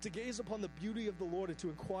 to gaze upon the beauty of the Lord and to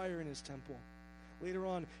inquire in his temple. Later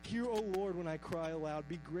on, hear, O Lord, when I cry aloud.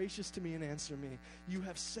 Be gracious to me and answer me. You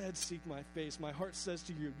have said, seek my face. My heart says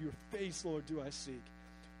to you, your face, Lord, do I seek.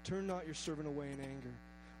 Turn not your servant away in anger.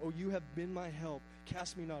 O you have been my help.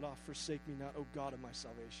 Cast me not off, forsake me not, O God of my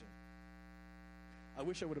salvation. I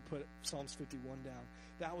wish I would have put Psalms 51 down.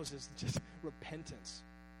 That was his just repentance.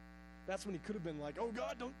 That's when he could have been like, oh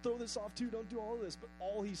God, don't throw this off too. Don't do all of this. But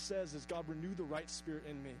all he says is, God, renew the right spirit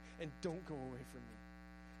in me and don't go away from me.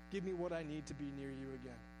 Give me what I need to be near you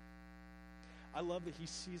again. I love that he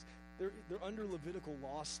sees, they're under Levitical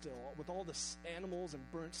law still, with all the animals and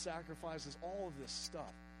burnt sacrifices, all of this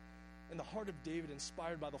stuff. And the heart of David,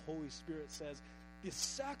 inspired by the Holy Spirit, says, the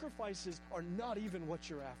sacrifices are not even what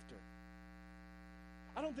you're after.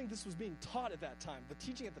 I don't think this was being taught at that time. The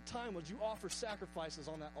teaching at the time was you offer sacrifices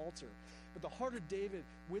on that altar. But the heart of David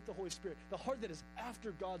with the Holy Spirit, the heart that is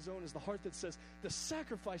after God's own, is the heart that says, the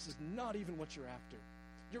sacrifice is not even what you're after.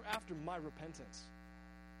 You're after my repentance.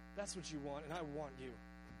 That's what you want, and I want you.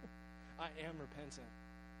 I am repentant.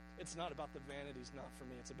 It's not about the vanities, not for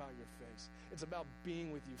me. It's about your face. It's about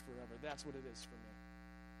being with you forever. That's what it is for me.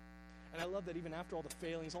 And I love that even after all the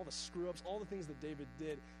failings, all the screw-ups, all the things that David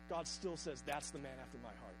did, God still says, that's the man after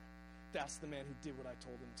my heart. That's the man who did what I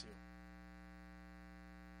told him to.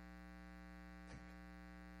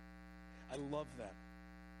 I love that.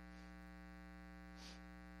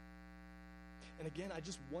 And again, I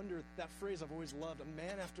just wonder, that phrase I've always loved, a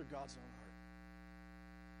man after God's own heart.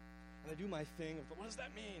 And I do my thing of, what does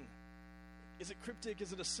that mean? Is it cryptic?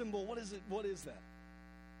 Is it a symbol? What is it? What is that?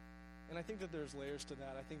 And I think that there's layers to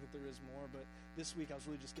that. I think that there is more, but this week I was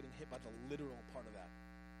really just getting hit by the literal part of that.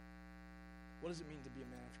 What does it mean to be a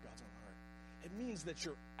man after God's own heart? It means that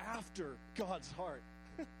you're after God's heart.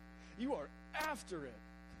 You are after it.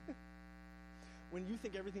 When you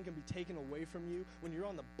think everything can be taken away from you, when you're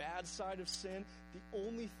on the bad side of sin, the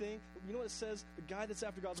only thing, you know what it says? The guy that's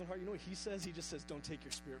after God's own heart, you know what he says? He just says, don't take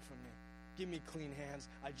your spirit from me. Give me clean hands.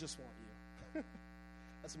 I just want you.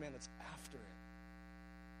 That's a man that's after it.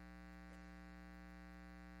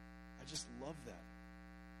 I just love that.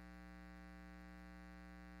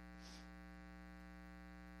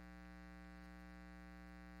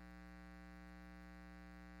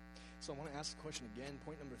 So I want to ask the question again.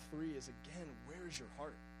 Point number 3 is, again, where is your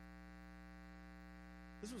heart?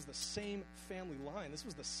 This was the same family line. This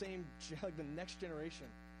was the same, like the next generation.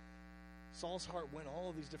 Saul's heart went all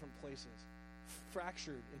of these different places,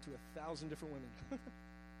 fractured into 1,000 different women.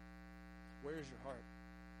 Where is your heart?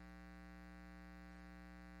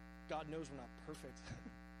 God knows we're not perfect.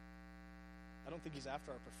 I don't think he's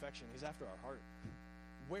after our perfection. He's after our heart.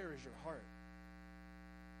 Where is your heart?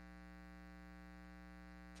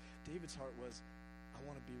 David's heart was, I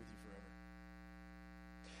want to be with you forever.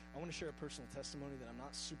 I want to share a personal testimony that I'm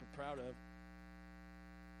not super proud of.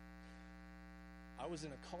 I was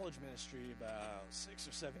in a college ministry about 6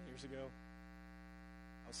 or 7 years ago.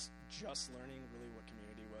 I was just learning really what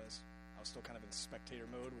community was. I was still kind of in spectator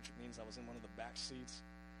mode, which means I was in one of the back seats,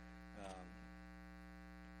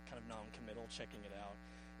 kind of non-committal, checking it out.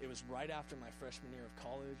 It was right after my freshman year of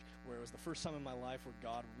college, where it was the first time in my life where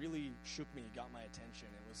God really shook me, got my attention.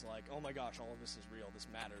 It was like, oh my gosh, all of this is real. This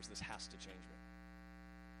matters. This has to change me.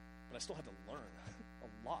 But I still had to learn a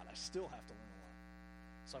lot. I still have to learn a lot.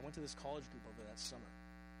 So I went to this college group over that summer.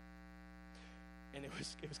 And it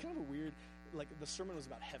was kind of a weird, like the sermon was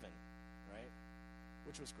about heaven, right?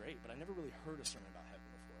 Which was great, but I never really heard a sermon about heaven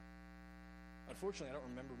before. Unfortunately, I don't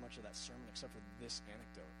remember much of that sermon except for this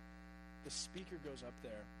anecdote. The speaker goes up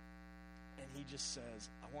there, and he just says,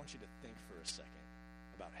 I want you to think for a second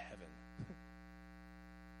about heaven.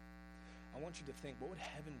 I want you to think, what would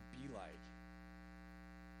heaven be like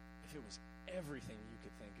if it was everything you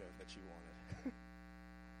could think of that you wanted?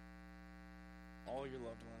 All your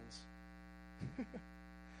loved ones,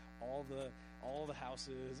 all the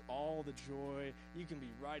houses, all the joy. You can be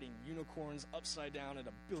riding unicorns upside down at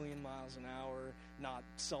 1 billion miles an hour, not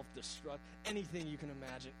self-destruct. Anything you can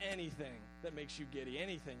imagine, anything that makes you giddy,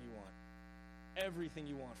 anything you want. Everything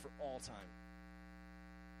you want for all time.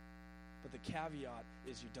 But the caveat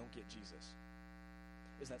is you don't get Jesus.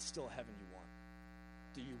 Is that still heaven you want?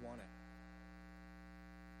 Do you want it?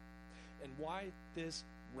 And why this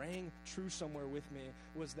rang true somewhere with me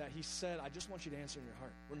was that he said, I just want you to answer in your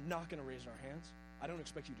heart. We're not going to raise our hands. I don't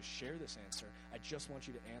expect you to share this answer. I just want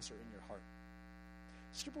you to answer in your heart.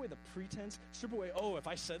 Strip away the pretense. Strip away, oh, if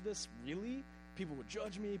I said this, really? People would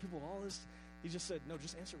judge me. People would all this. He just said, no,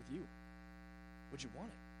 just answer with you. Would you want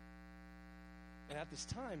it? And at this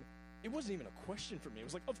time, it wasn't even a question for me. It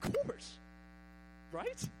was like, of course.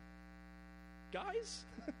 Right? Guys?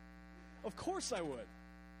 Of course I would.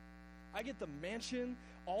 I get the mansion.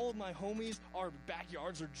 All of my homies, our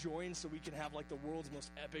backyards are joined so we can have like the world's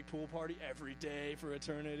most epic pool party every day for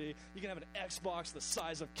eternity. You can have an Xbox the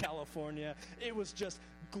size of California. It was just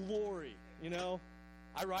glory, you know?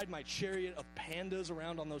 I ride my chariot of pandas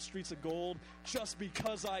around on those streets of gold just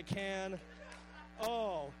because I can.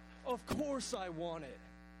 Oh, of course I want it.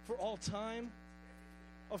 For all time,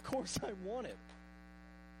 of course I want it.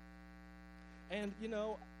 And, you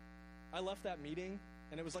know, I left that meeting,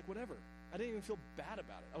 and it was like, whatever. I didn't even feel bad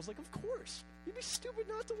about it. I was like, of course. You'd be stupid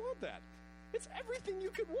not to want that. It's everything you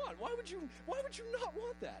could want. Why would you not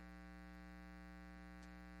want that?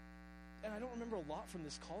 And I don't remember a lot from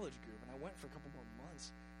this college group, and I went for a couple more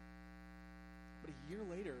months. But a year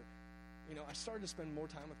later, you know, I started to spend more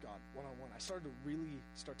time with God one-on-one. I started to really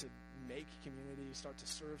start to make community, start to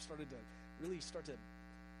serve, started to really start to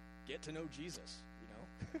get to know Jesus, you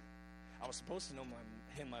know. I was supposed to know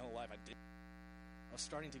him my whole life. I didn't. I was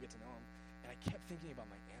starting to get to know him, and I kept thinking about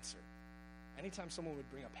my answer. Anytime someone would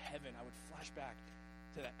bring up heaven, I would flash back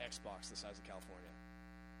to that Xbox the size of California.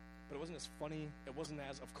 But it wasn't as funny. It wasn't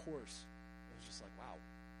as, of course. It was just like, wow,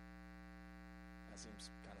 that seems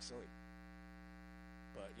kind of silly.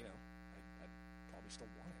 But, I'd probably still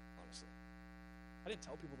want it, honestly. I didn't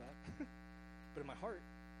tell people that. But in my heart,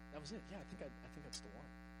 that was it. Yeah, I think I'd still want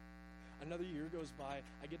it. Another year goes by.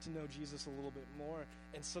 I get to know Jesus a little bit more.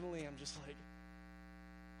 And suddenly I'm just like,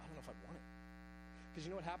 I don't know if I'd want it. Because you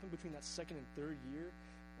know what happened between that second and third year?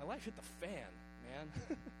 My life hit the fan, man.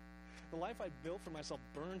 The life I built for myself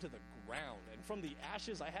burned to the ground. And from the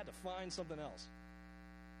ashes, I had to find something else.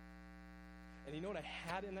 And you know what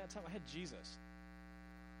I had in that time? I had Jesus.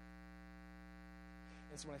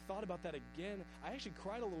 And so when I thought about that again, I actually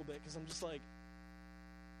cried a little bit because I'm just like,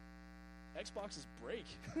 Xboxes break.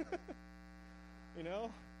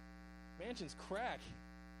 Mansions crack.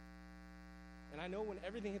 And I know when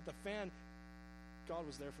everything hit the fan, God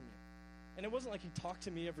was there for me. And it wasn't like he talked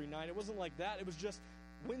to me every night. It wasn't like that. It was just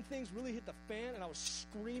when things really hit the fan and I was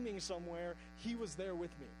screaming somewhere, he was there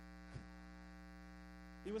with me.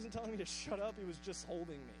 He wasn't telling me to shut up. He was just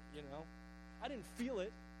holding me, I didn't feel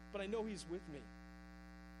it, but I know he's with me.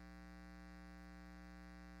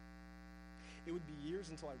 It would be years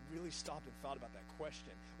until I really stopped and thought about that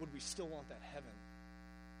question. Would we still want that heaven?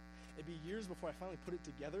 It'd be years before I finally put it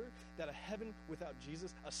together that a heaven without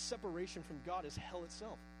Jesus, a separation from God, is hell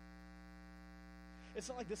itself. It's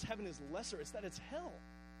not like this heaven is lesser. It's that it's hell.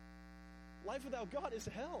 Life without God is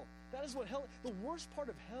hell. That is what hell. The worst part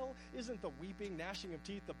of hell isn't the weeping, gnashing of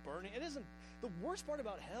teeth, the burning. It isn't. The worst part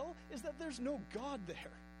about hell is that there's no God there.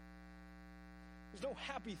 There's no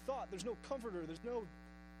happy thought. There's no comforter.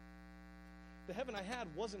 The heaven I had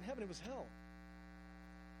wasn't heaven. It was hell.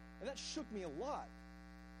 And that shook me a lot.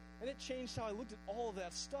 And it changed how I looked at all of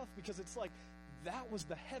that stuff, because it's like, that was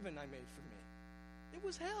the heaven I made for me. It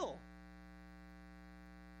was hell.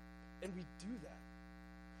 And we do that.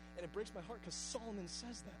 And it breaks my heart because Solomon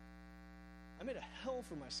says that. I made a hell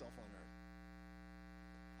for myself on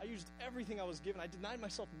earth. I used everything I was given. I denied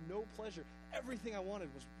myself no pleasure. Everything I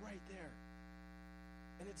wanted was right there.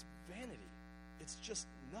 And it's vanity. It's just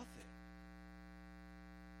nothing.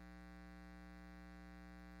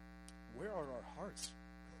 Where are our hearts?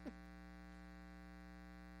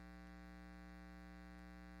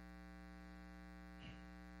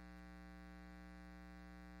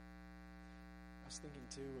 I was thinking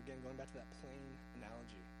too, again, going back to that plane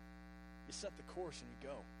analogy. You set the course and you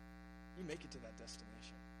go. You make it to that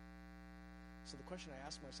destination. So the question I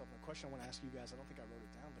ask myself, and the question I want to ask you guys, I don't think I wrote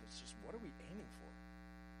it down, but it's just, what are we aiming for?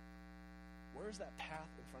 Where is that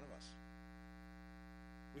path in front of us?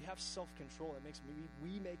 We have self-control. That makes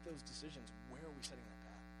we make those decisions. Where are we setting that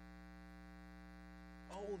path?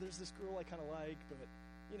 Oh, there's this girl I kind of like, but,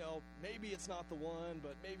 maybe it's not the one,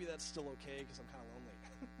 but maybe that's still okay because I'm kind of lonely.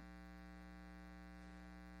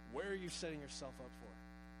 Where are you setting yourself up for?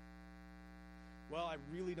 Well, I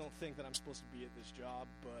really don't think that I'm supposed to be at this job,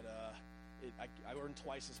 but I earned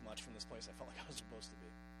twice as much from this place I felt like I was supposed to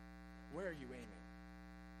be. Where are you aiming?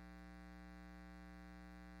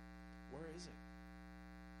 Where is it?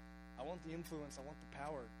 I want the influence, I want the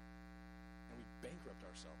power, and we bankrupt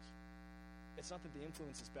ourselves. It's not that the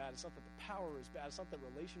influence is bad. It's not that the power is bad. It's not that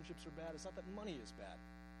relationships are bad. It's not that money is bad.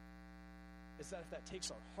 It's that if that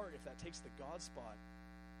takes our heart, if that takes the God spot,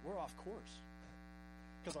 we're off course.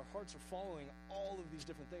 Because our hearts are following all of these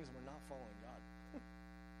different things and we're not following God.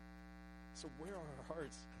 So where are our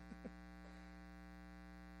hearts?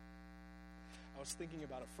 I was thinking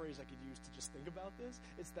about a phrase I could use to just think about this.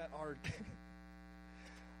 It's that our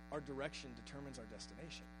direction determines our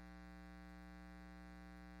destination.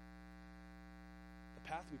 The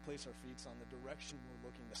path we place our feet on, the direction we're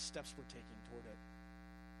looking, the steps we're taking toward it,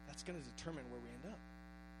 that's going to determine where we end up.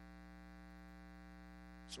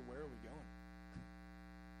 So where are we going?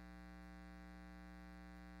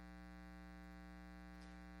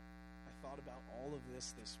 I thought about all of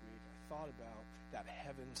this week. I thought about that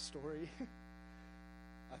heaven story.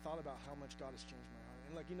 I thought about how much God has changed my heart.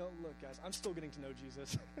 And look, guys, I'm still getting to know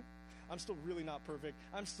Jesus. I'm still really not perfect.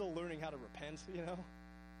 I'm still learning how to repent,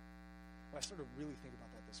 But I started to really think about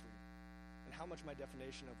that this week and how much my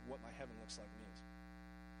definition of what my heaven looks like means.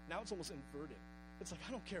 Now it's almost inverted. It's like,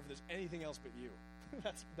 I don't care if there's anything else but you.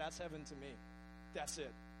 That's heaven to me. That's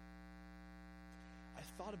it. I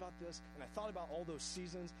thought about this, and I thought about all those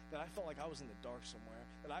seasons that I felt like I was in the dark somewhere,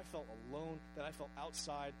 that I felt alone, that I felt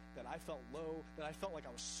outside, that I felt low, that I felt like I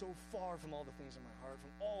was so far from all the things in my heart, from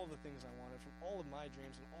all of the things I wanted, from all of my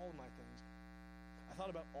dreams and all of my things. I thought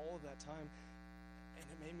about all of that time,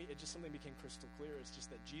 and something became crystal clear. It's just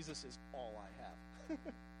that Jesus is all I have.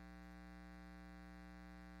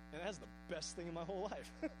 And that's the best thing in my whole life.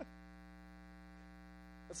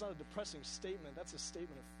 That's not a depressing statement. That's a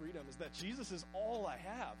statement of freedom, is that Jesus is all I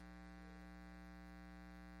have.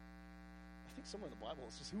 I think somewhere in the Bible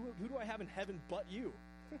it says, who do I have in heaven but you?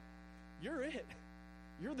 You're it.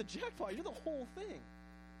 You're the jackpot. You're the whole thing.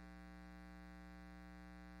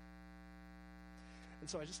 And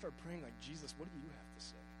so I just started praying like, Jesus, what do you have to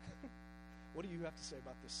say? What do you have to say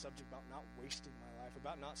about this subject, about not wasting my life,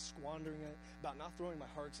 about not squandering it, about not throwing my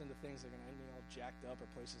hearts into things that are going to end me all jacked up or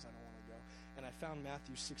places I don't want to go? And I found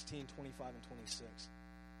Matthew 16, 25 and 26. It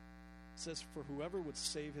says, for whoever would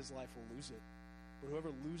save his life will lose it, but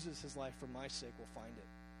whoever loses his life for my sake will find it.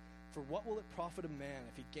 For what will it profit a man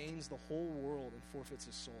if he gains the whole world and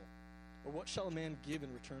forfeits his soul? Or what shall a man give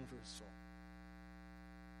in return for his soul?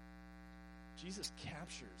 Jesus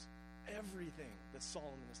captures everything that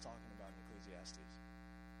Solomon is talking about in Ecclesiastes.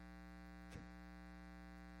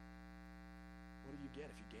 What do you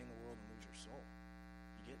get if you gain the world and lose your soul?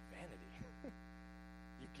 You get vanity.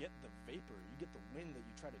 You get the vapor. You get the wind that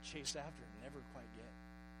you try to chase after and never quite get.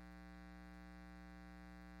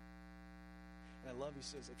 And I love, he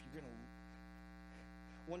says, if you're going to,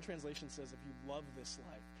 one translation says, if you love this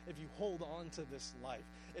life, if you hold on to this life,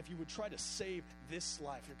 if you would try to save this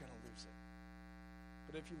life, you're going to lose it.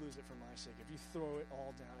 But if you lose it for my sake, if you throw it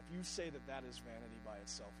all down, if you say that that is vanity by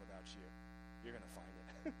itself without you, you're going to find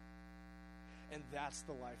it. And that's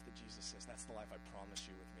the life that Jesus says, that's the life I promise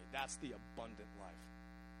you with me. That's the abundant life.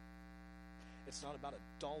 It's not about a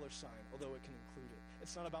dollar sign, although it can include it.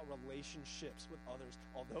 It's not about relationships with others,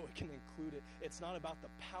 although it can include it. It's not about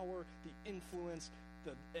the power, the influence,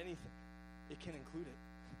 the anything. It can include it.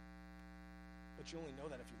 But you only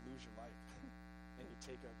know that if you lose your life and you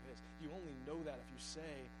take up his. You only know that if you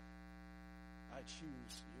say, I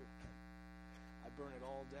choose you. I burn it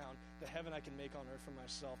all down. The heaven I can make on earth for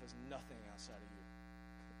myself is nothing outside of you.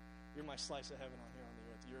 You're my slice of heaven on here on the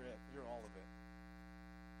earth. You're it. You're all of it.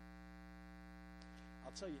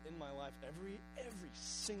 I'll tell you, in my life, every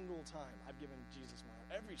single time I've given Jesus my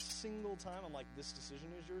heart, every single time I'm like, this decision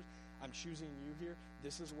is yours. I'm choosing you here.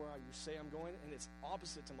 This is where you say I'm going, and it's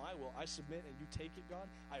opposite to my will. I submit, and you take it, God.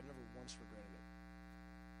 I have never once regretted it.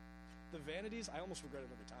 The vanities, I almost regret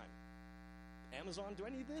it every time. Amazon, do I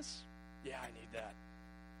need this? Yeah, I need that.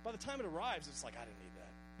 By the time it arrives, it's like, I didn't need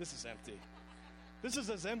that. This is empty. This is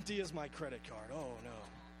as empty as my credit card. Oh, no.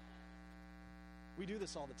 We do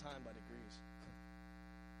this all the time by degrees.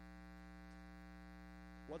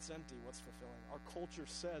 What's empty? What's fulfilling? Our culture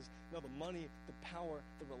says, no, the money, the power,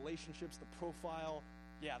 the relationships, the profile,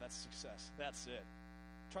 yeah, that's success. That's it.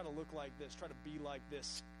 Try to look like this. Try to be like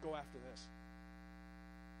this. Go after this.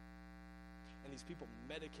 And these people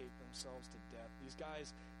medicate themselves to death. These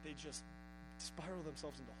guys, they just spiral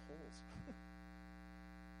themselves into holes.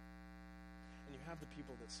 And you have the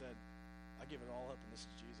people that said, I give it all up and this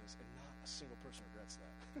is Jesus. And not a single person regrets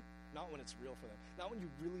that. Not when it's real for them. Not when you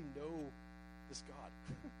really know this God.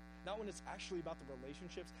 Not when it's actually about the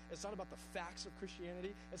relationships. It's not about the facts of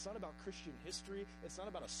Christianity. It's not about Christian history. It's not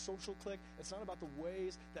about a social clique. It's not about the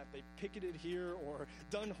ways that they picketed here or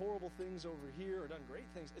done horrible things over here or done great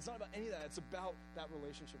things. It's not about any of that. It's about that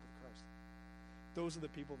relationship with Christ. Those are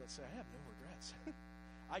the people that say, I have no regrets.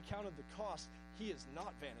 I counted the cost. He is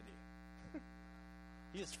not vanity.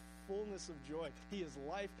 He is fullness of joy. He is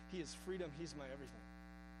life. He is freedom. He's my everything.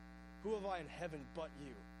 Who have I in heaven but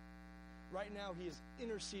you? Right now, he is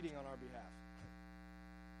interceding on our behalf.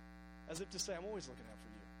 As if to say, I'm always looking out for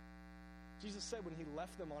you. Jesus said when he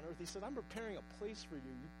left them on earth, he said, I'm preparing a place for you.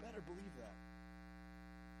 You better believe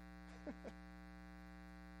that.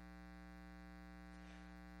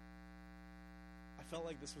 I felt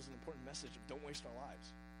like this was an important message of don't waste our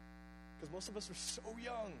lives. Because most of us are so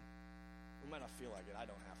young. We might not feel like it. I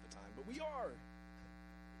don't half the time. But we are.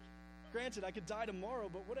 Granted, I could die tomorrow,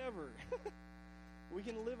 but whatever. We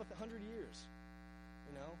can live 100 years,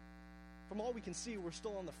 you know. From all we can see, we're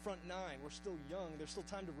still on the front nine. We're still young. There's still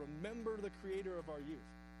time to remember the creator of our youth.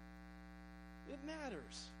 It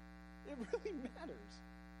matters. It really matters.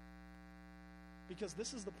 Because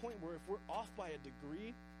this is the point where if we're off by a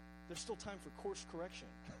degree, there's still time for course correction.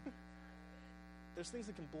 There's things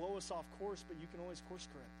that can blow us off course, but you can always course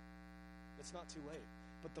correct. It's not too late.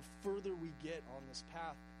 But the further we get on this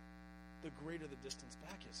path, the greater the distance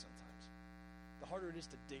back is sometimes. The harder it is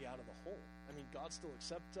to dig out of the hole. I mean, God still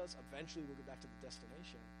accepts us. Eventually we'll get back to the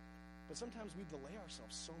destination. But sometimes we delay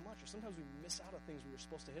ourselves so much, or sometimes we miss out on things we were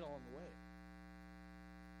supposed to hit along the way.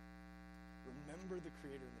 Remember the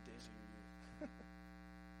Creator in the days of your youth.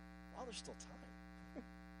 While there's still time.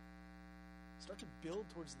 Start to build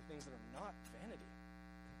towards the things that are not vanity.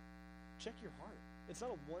 Check your heart. It's not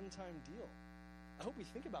a one-time deal. I hope we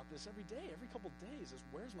think about this every day, every couple days, is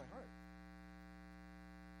where's my heart?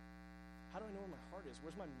 How do I know where my heart is?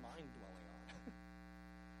 Where's my mind dwelling on?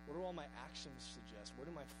 What do all my actions suggest? Where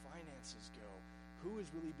do my finances go?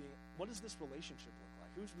 What does this relationship look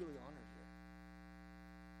like? Who's really honored here?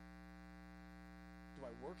 Do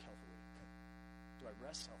I work healthily? Do I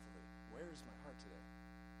rest healthily? Where is my heart today?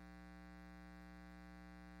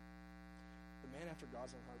 The man after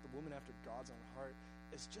God's own heart, the woman after God's own heart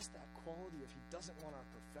is just that quality of he doesn't want our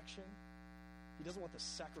perfection. He doesn't want the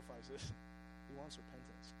sacrifices. He wants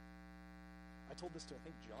repentance. I told this to, I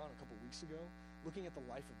think, John a couple weeks ago. Looking at the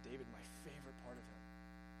life of David, my favorite part of him.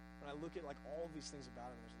 When I look at like all of these things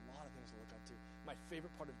about him, there's a lot of things to look up to. My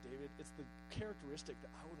favorite part of David, it's the characteristic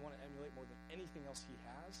that I would want to emulate more than anything else he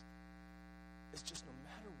has. It's just no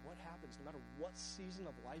matter what happens, no matter what season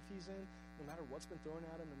of life he's in, no matter what's been thrown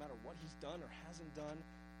at him, no matter what he's done or hasn't done,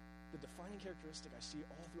 the defining characteristic I see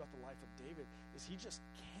all throughout the life of David is he just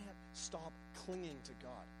can't stop clinging to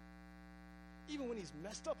God. Even when he's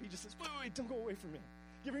messed up, he just says, wait, don't go away from me.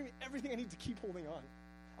 Give me everything I need to keep holding on.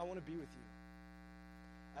 I want to be with you.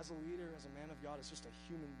 As a leader, as a man of God, as just a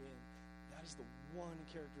human being, that is the one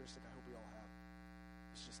characteristic I hope we all have.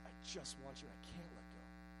 It's just, I just want you and I can't let go.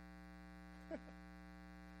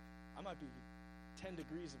 I might be 10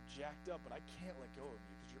 degrees of jacked up, but I can't let go of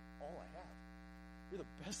you because you're all I have. You're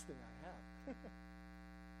the best thing I have.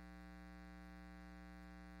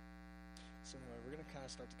 So anyway, we're going to kind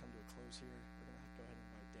of start to come to a close here. We're going to go ahead and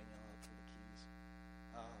invite Danielle out for the keys.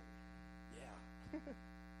 Yeah.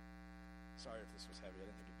 Sorry if this was heavy.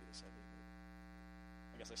 I didn't think it'd be this heavy. But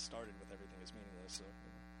I guess I started with everything is meaningless. So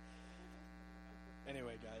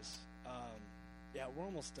anyway, guys. Yeah, we're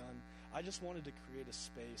almost done. I just wanted to create a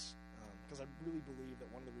space because I really believe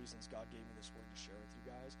that one of the reasons God gave me this word to share with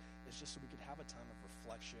you guys is just so we could have a time of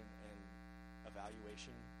reflection and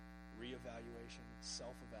evaluation, reevaluation,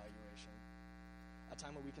 self-evaluation. A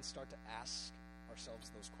time where we can start to ask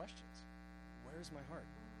ourselves those questions. Where is my heart?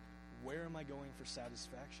 Where am I going for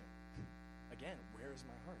satisfaction? Again, where is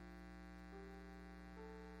my heart?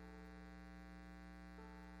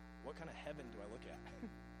 What kind of heaven do I look at?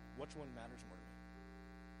 Which one matters more to me?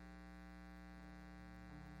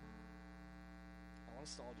 I want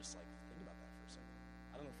us to all just think about that for a second.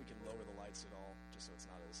 I don't know if we can lower the lights at all, just so it's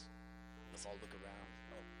not as, let's all look around.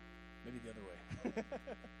 Oh, maybe the other way.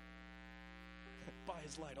 By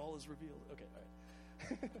his light, all is revealed. Okay, all right.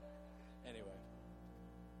 Anyway.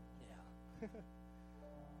 Yeah. Thank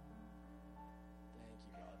you,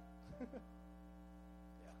 God.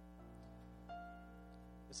 Yeah.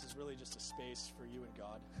 This is really just a space for you and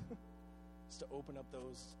God. Just to open up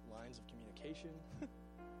those lines of communication. Or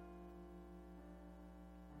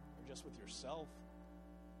just with yourself.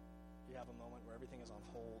 You have a moment where everything is on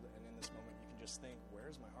hold, and in this moment you can just think,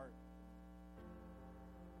 where's my heart?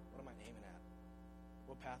 What am I aiming at?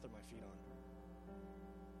 What path are my feet on?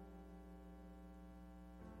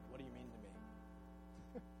 What do you mean to me?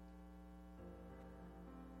 Thank you,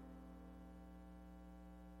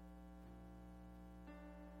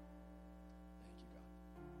 God.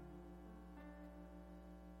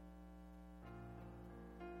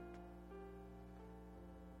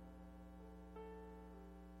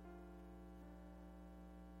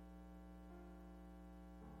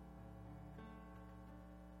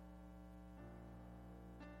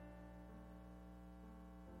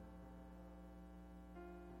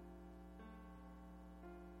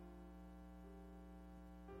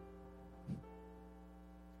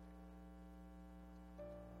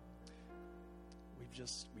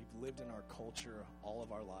 We've lived in our culture all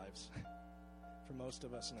of our lives. For most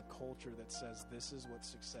of us, in a culture that says this is what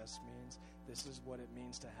success means, this is what it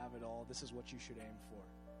means to have it all, this is what you should aim for.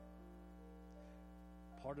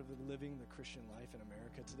 Part of living the Christian life in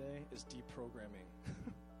America today is deprogramming.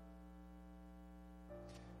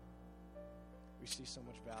 We see so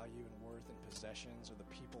much value and worth in possessions or the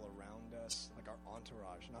people around us, like our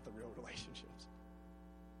entourage, not the real relationships.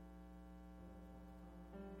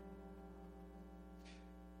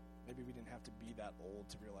 Maybe we didn't have to be that old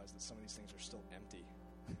to realize that some of these things are still empty.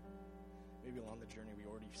 Maybe along the journey we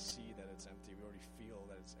already see that it's empty. We already feel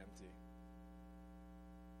that it's empty.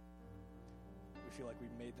 We feel like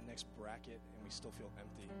we've made the next bracket and we still feel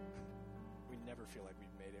empty. We never feel like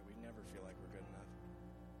we've made it. We never feel like we're good enough.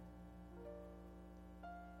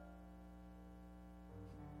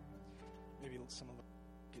 Maybe some of us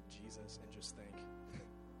look at Jesus and just think,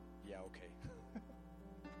 yeah, okay.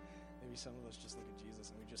 Maybe some of us just look at Jesus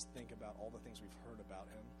and we just think about all the things we've heard about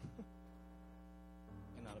him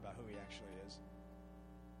and not about who he actually is.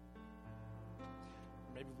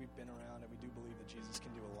 Maybe we've been around and we do believe that Jesus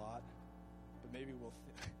can do a lot, but maybe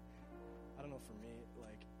I don't know, for me,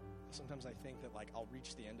 sometimes I think that I'll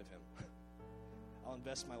reach the end of him. I'll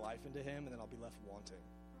invest my life into him, and then I'll be left wanting.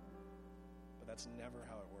 But that's never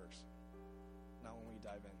how it works. Not when we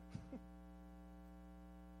dive in.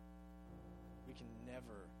 We can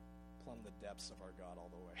never plumb the depths of our God all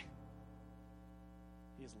the way.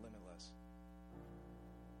 He is limitless.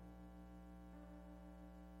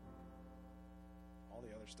 All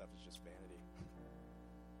the other stuff is just vanity.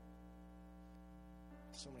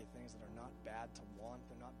 So many things that are not bad to want,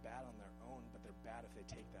 they're not bad on their own, but they're bad if they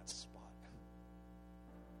take that spot.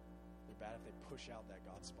 They're bad if they push out that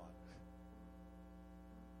God spot.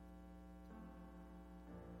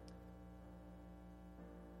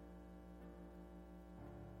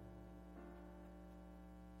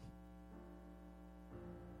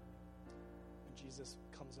 When Jesus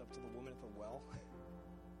comes up to the woman at the well,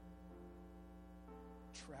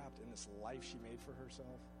 trapped in this life she made for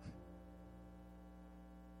herself,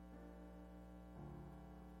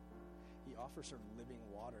 he offers her living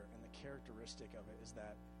water, and the characteristic of it is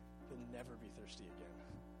that he'll never be thirsty again.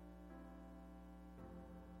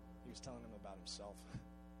 He was telling him about himself.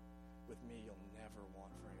 With me, you'll never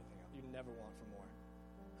want for anything else. You never want for more.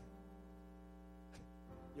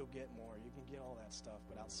 You'll get more. You can get all that stuff,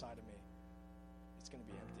 but outside of me, it's going to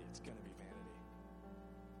be empty. It's going to be vanity.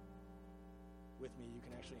 With me, you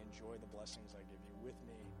can actually enjoy the blessings I give you. With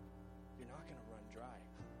me, you're not going to run dry.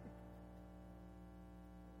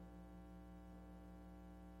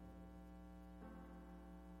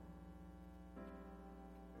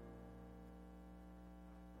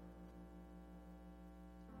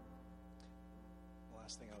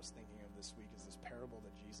 Thing I was thinking of this week is this parable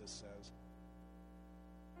that Jesus says.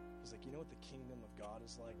 He's like, you know what the kingdom of God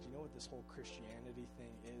is like? Do you know what this whole Christianity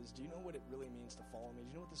thing is? Do you know what it really means to follow me?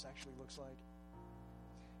 Do you know what this actually looks like?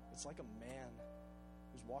 It's like a man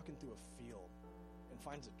who's walking through a field and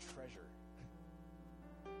finds a treasure.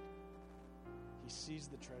 He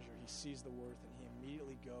sees the treasure, he sees the worth, and he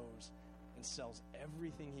immediately goes and sells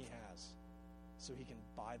everything he has so he can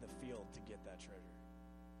buy the field to get that treasure.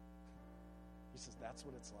 He says that's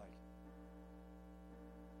what it's like.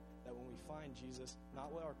 That when we find Jesus, not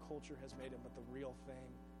what our culture has made him, but the real thing,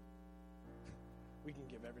 we can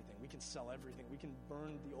give everything. We can sell everything. We can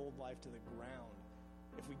burn the old life to the ground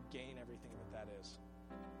if we gain everything that is.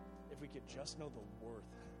 If we could just know the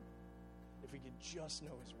worth. If we could just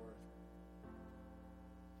know his worth.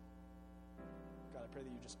 God, I pray that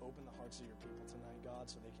you just open the hearts of your people tonight, God,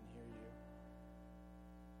 so they can hear you.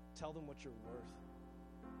 Tell them what you're worth.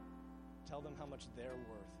 Tell them how much they're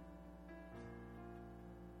worth.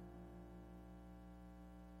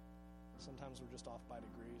 Sometimes we're just off by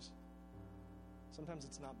degrees. Sometimes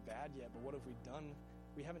it's not bad yet, but what have we done?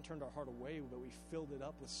 We haven't turned our heart away, but we filled it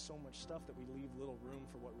up with so much stuff that we leave little room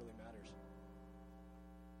for what really matters.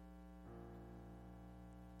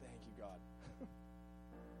 Thank you, God.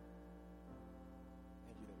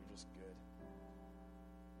 Thank you that you're just good.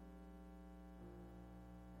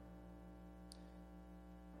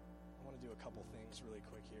 I want to do a couple things really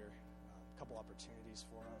quick here, a couple opportunities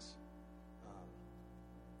for us.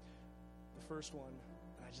 The first one,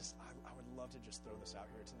 and I would love to just throw this out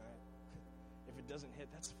here tonight. If it doesn't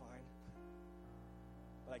hit, that's fine.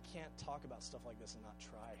 But I can't talk about stuff like this and not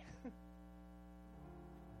try.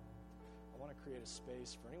 I want to create a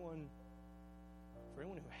space for anyone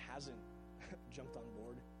who hasn't jumped on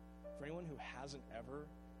board, for anyone who hasn't ever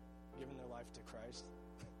given their life to Christ,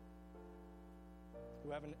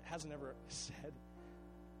 who hasn't ever said,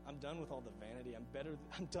 I'm done with all the vanity, I'm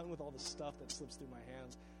done with all the stuff that slips through my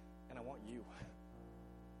hands, and I want you.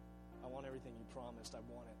 I want everything you promised. I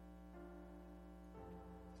want it.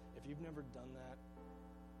 If you've never done that,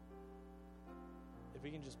 if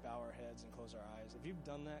we can just bow our heads and close our eyes. If you've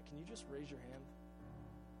done that, can you just raise your hand?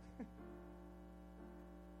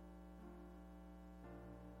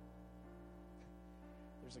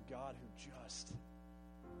 There's a God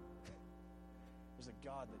there's a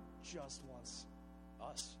God that just wants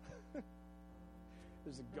us.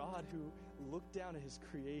 There's a God who looked down at his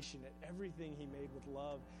creation, at everything he made with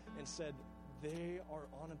love, and said, they are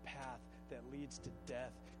on a path that leads to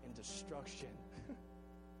death and destruction.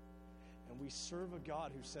 And we serve a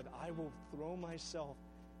God who said, I will throw myself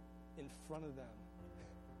in front of them.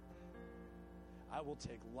 I will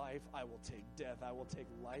take life, I will take death, I will take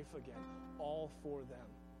life again, all for them,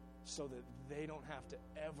 so that they don't have to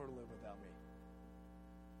ever live without me.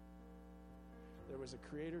 There was a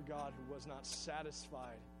creator God who was not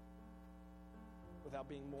satisfied without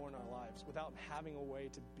being more in our lives, without having a way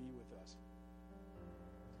to be with us.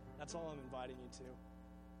 That's all I'm inviting you to.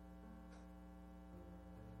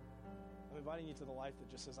 I'm inviting you to the life that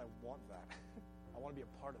just says, I want that. I want to be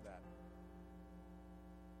a part of that.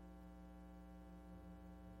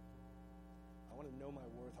 I want to know my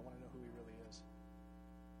worth. I want to know who he really is.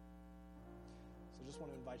 So I just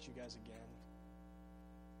want to invite you guys again.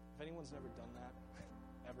 If anyone's never done that,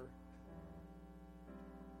 ever,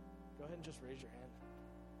 go ahead and just raise your hand.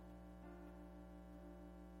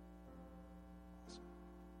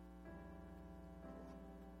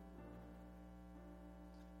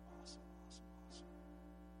 Awesome. Awesome.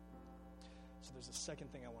 So there's a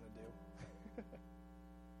second thing I want to do.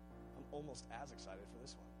 I'm almost as excited for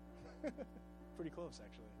this one. Pretty close,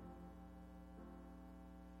 actually.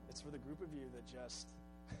 It's for the group of you that just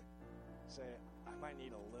say, I might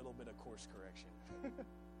need a little bit of course correction.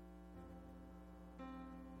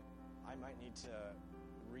 I might need to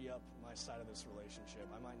re-up my side of this relationship.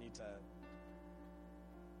 I might need to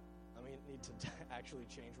actually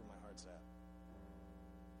change where my heart's at.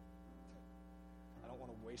 I don't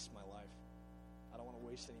want to waste my life. I don't want to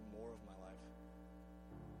waste any more of my life.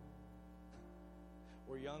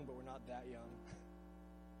 We're young, but we're not that young.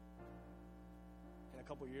 In a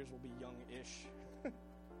couple years, we'll be young-ish.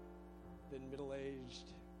 Then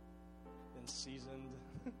middle-aged. Then seasoned.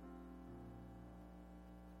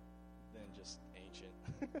 Then just ancient.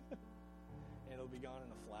 And it'll be gone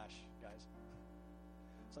in a flash, guys.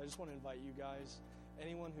 So I just want to invite you guys,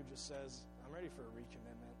 anyone who just says, I'm ready for a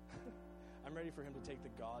recommitment. I'm ready for him to take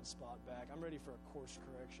the God spot back. I'm ready for a course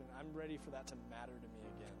correction. I'm ready for that to matter to me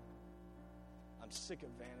again. I'm sick of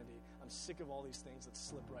vanity. I'm sick of all these things that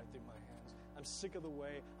slip right through my hands. I'm sick of the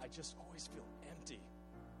way I just always feel empty.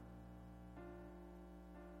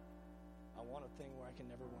 I want a thing where I can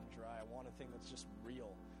never run dry. I want a thing that's just real,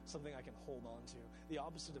 something I can hold on to. The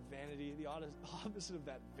opposite of vanity, the opposite of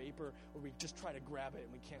that vapor where we just try to grab it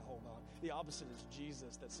and we can't hold on. The opposite is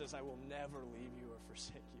Jesus that says, I will never leave you or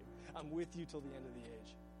forsake you. I'm with you till the end of the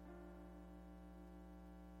age.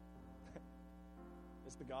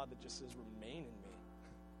 It's the God that just says, remain in me.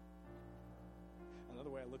 Another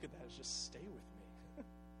way I look at that is just stay with me.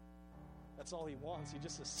 That's all he wants. He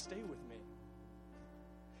just says, stay with me.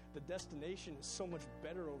 The destination is so much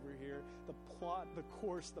better over here. The plot, the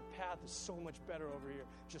course, the path is so much better over here.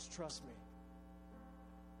 Just trust me.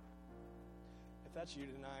 If that's you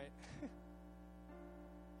tonight,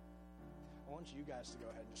 I want you guys to go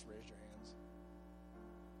ahead and just raise your hands.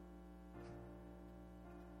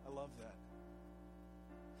 I love that.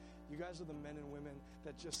 You guys are the men and women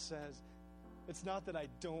that just says, it's not that I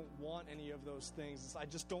don't want any of those things. It's I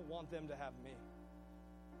just don't want them to have me.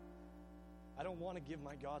 I don't want to give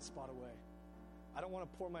my God spot away. I don't want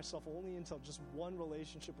to pour myself only into just one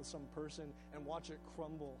relationship with some person and watch it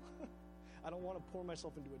crumble. I don't want to pour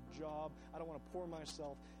myself into a job. I don't want to pour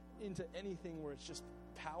myself into anything where it's just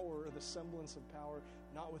power or the semblance of power,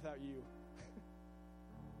 not without you.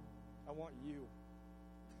 I want you.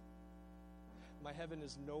 My heaven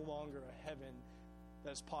is no longer a heaven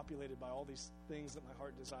that is populated by all these things that my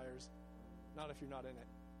heart desires. Not if you're not in it.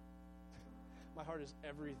 My heart is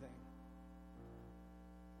everything.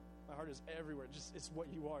 My heart is everywhere. It's what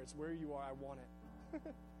you are. It's where you are. I want it.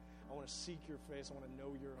 I want to seek your face. I want to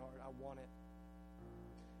know your heart. I want it.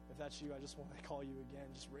 If that's you, I just want to call you again.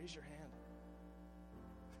 Just raise your hand.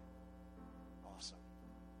 Awesome.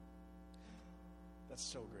 That's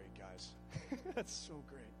so great, guys. That's so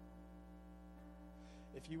great.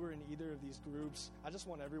 If you were in either of these groups, I just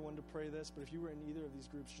want everyone to pray this, but if you were in either of these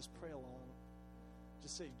groups, just pray along.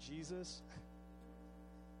 Just say, Jesus,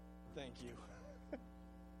 thank you.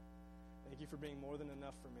 Thank you for being more than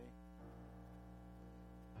enough for me.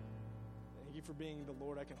 Thank you for being the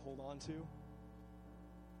Lord I can hold on to.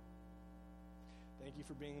 Thank you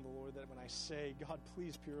for being the Lord that when I say, God,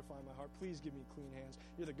 please purify my heart. Please give me clean hands.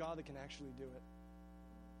 You're the God that can actually do it.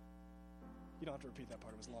 You don't have to repeat that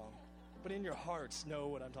part. It was long. But in your hearts, know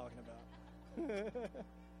what I'm talking about.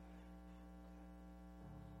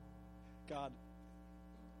 God,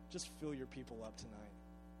 just fill your people up tonight.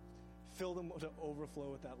 Fill them to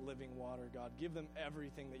overflow with that living water, God. Give them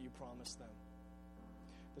everything that you promised them.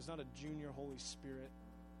 There's not a junior Holy Spirit.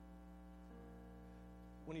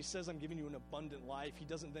 When he says, I'm giving you an abundant life, he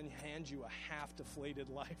doesn't then hand you a half-deflated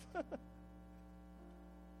life.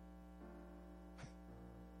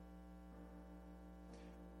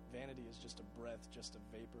 Vanity is just a breath, just a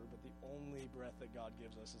vapor, but the only breath that God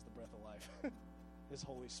gives us is the breath of life, his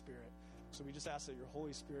Holy Spirit. So we just ask that your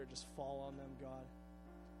Holy Spirit just fall on them, God.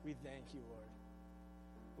 We thank you, Lord.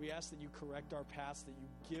 We ask that you correct our paths, that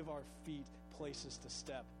you give our feet places to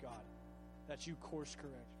step, God, that you course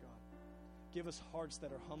correct, God. Give us hearts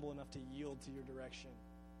that are humble enough to yield to your direction.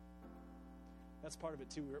 That's part of it,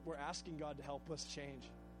 too. We're asking God to help us change.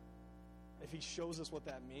 If he shows us what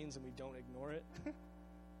that means and we don't ignore it,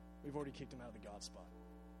 we've already kicked him out of the God spot.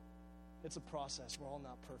 It's a process. We're all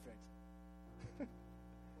not perfect.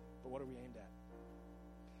 But what are we aimed at?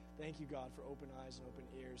 Thank you, God, for open eyes and open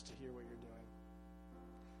ears to hear what you're doing.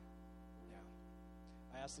 Yeah.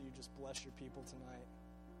 I ask that you just bless your people tonight.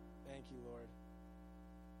 Thank you, Lord.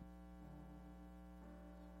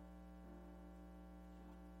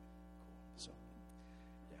 Cool. So,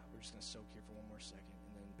 yeah, we're just going to soak here for one more second,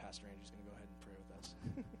 and then Pastor Andrew's going to go ahead and pray with us.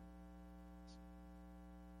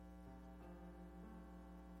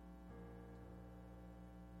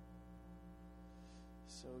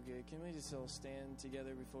 So good. Can we just all stand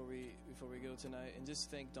together before we go tonight and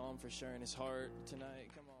just thank Dom for sharing his heart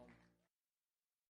tonight? Come on.